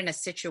you're put in a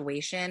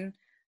situation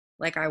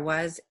like I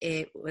was,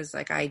 it was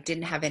like I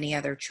didn't have any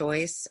other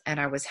choice, and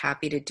I was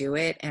happy to do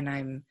it. And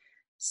I'm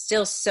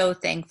still so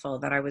thankful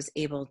that I was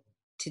able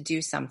to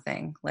do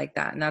something like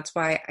that. And that's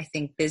why I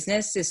think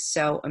business is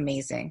so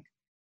amazing,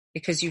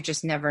 because you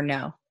just never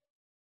know.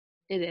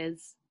 It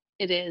is.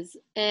 It is.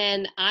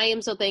 And I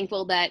am so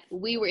thankful that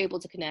we were able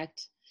to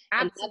connect.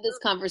 Absolutely. And have this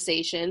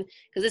conversation,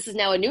 because this is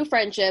now a new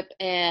friendship,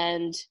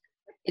 and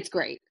it's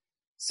great.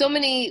 So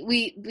many,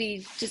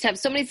 we just have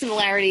so many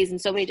similarities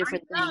and so many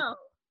different things.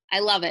 I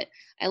love it.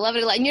 I love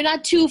it a lot. And you're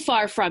not too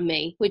far from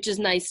me, which is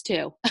nice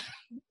too.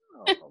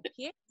 Oh, PA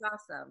is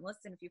awesome.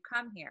 Listen, if you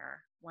come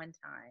here one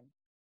time.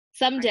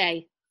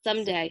 Someday.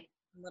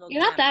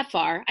 You're not that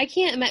far. I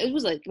can't imagine. It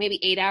was like maybe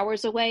 8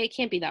 hours away. It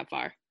can't be that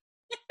far.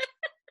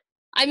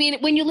 I mean,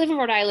 when you live in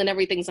Rhode Island,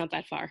 everything's not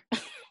that far.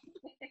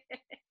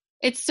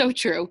 It's so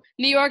true.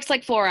 New York's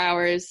like 4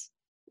 hours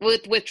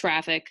with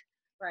traffic.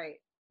 Right.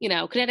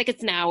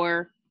 Connecticut's an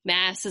hour.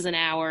 Mass is an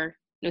hour.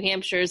 New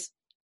Hampshire's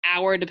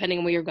hour, depending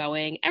on where you're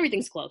going.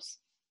 Everything's close.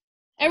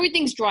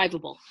 Everything's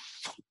drivable.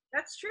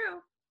 That's true.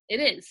 It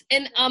is.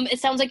 And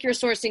it sounds like your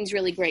sourcing's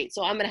really great.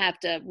 So I'm going to have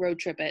to road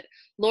trip it.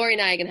 Lori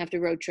and I are going to have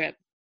to road trip.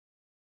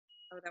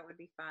 Oh, that would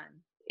be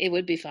fun. It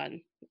would be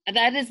fun.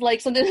 That is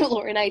like something that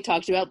Lori and I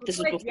talked about. This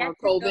is before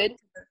COVID.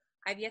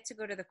 I've yet to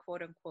go to the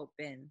quote unquote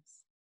bins.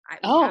 I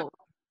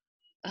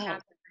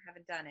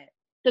haven't done it.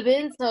 The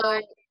bins,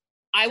 so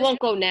I won't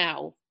go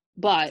now,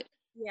 but.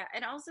 Yeah,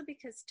 and also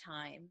because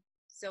time.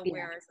 So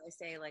whereas I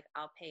say like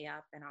I'll pay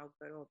up and I'll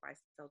go to a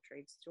buy-sell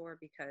trade store,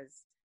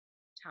 because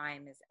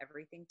time is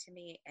everything to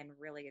me, and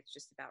really it's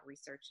just about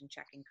research and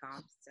checking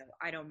comps. So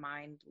I don't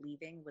mind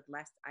leaving with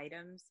less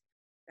items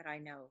that I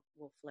know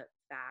will flip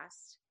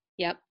fast.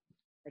 Yep.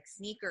 Like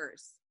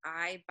sneakers.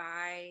 I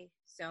buy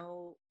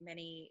so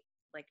many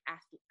like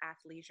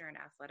athleisure and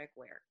athletic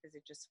wear because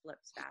it just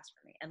flips fast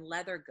for me. And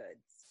leather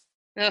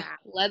goods.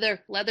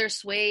 Leather,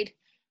 suede,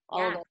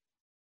 all of it.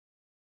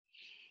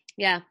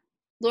 Yeah.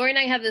 Lori and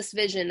I have this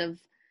vision of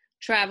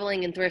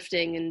traveling and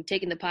thrifting and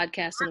taking the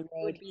podcast on the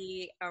road. Would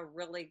be a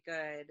really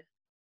good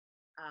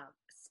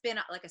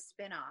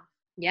spin-off.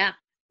 Yeah,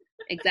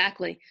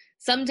 exactly.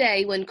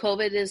 Someday when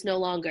COVID is no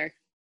longer,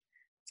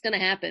 it's going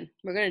to happen.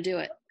 We're going to do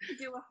it. We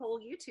could do a whole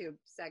YouTube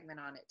segment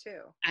on it too.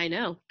 I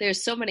know.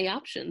 There's so many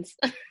options.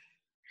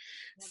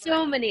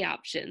 So many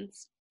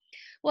options.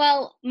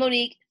 Well,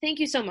 Monique, thank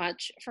you so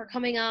much for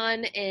coming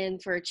on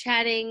and for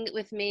chatting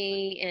with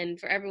me and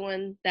for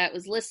everyone that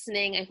was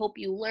listening. I hope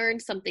you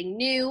learned something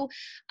new.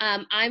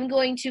 I'm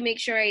going to make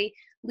sure I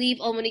leave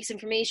all Monique's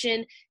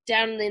information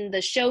down in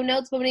the show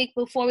notes. Monique,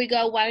 before we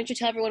go, why don't you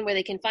tell everyone where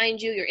they can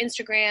find you, your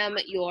Instagram,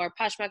 your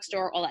Poshmark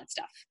store, all that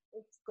stuff.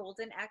 It's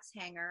Golden X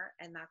Hanger,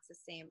 and that's the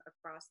same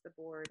across the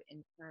board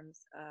in terms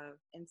of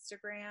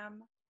Instagram,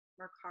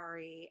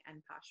 Mercari, and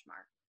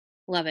Poshmark.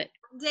 Love it.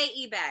 One day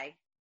eBay.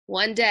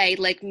 One day,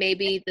 like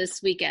maybe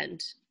this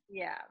weekend.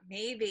 Yeah,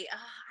 maybe.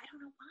 I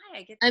don't know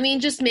why I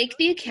mean, just make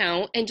the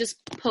account and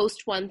just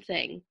post one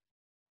thing.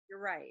 You're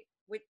right.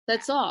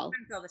 That's all.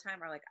 All the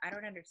time are like, I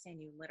don't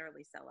understand. You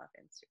literally sell off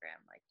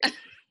Instagram. Like,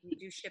 you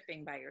do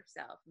shipping by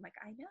yourself. I'm like,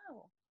 I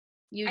know.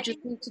 I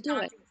just need to do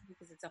it.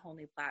 Because it's a whole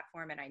new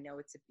platform and I know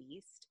it's a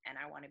beast and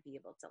I want to be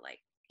able to like.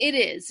 It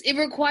is. It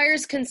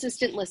requires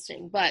consistent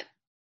listing, but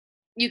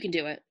you can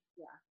do it.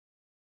 Yeah.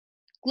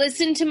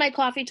 Listen to my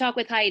Coffee Talk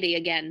with Heidi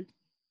again.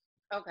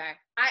 Okay.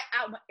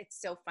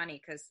 It's so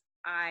funny because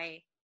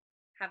I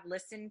have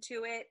listened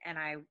to it and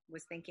I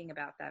was thinking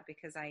about that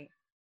because I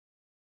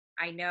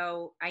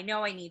know I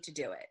need to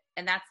do it.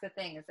 And that's the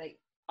thing is like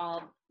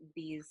all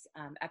these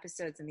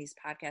episodes and these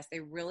podcasts,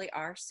 they really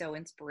are so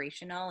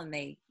inspirational and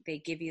they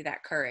give you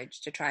that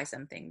courage to try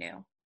something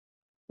new.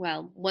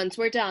 Well, once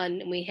we're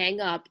done and we hang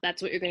up,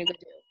 that's what you're going to go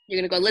do.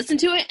 You're going to go listen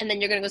to it and then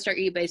you're going to go start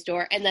your eBay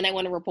store and then I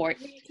want to report.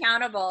 Be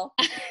accountable.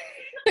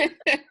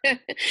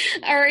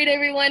 All right,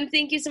 everyone.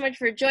 Thank you so much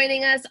for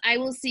joining us. I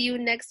will see you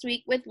next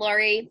week with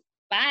Lori.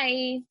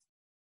 Bye.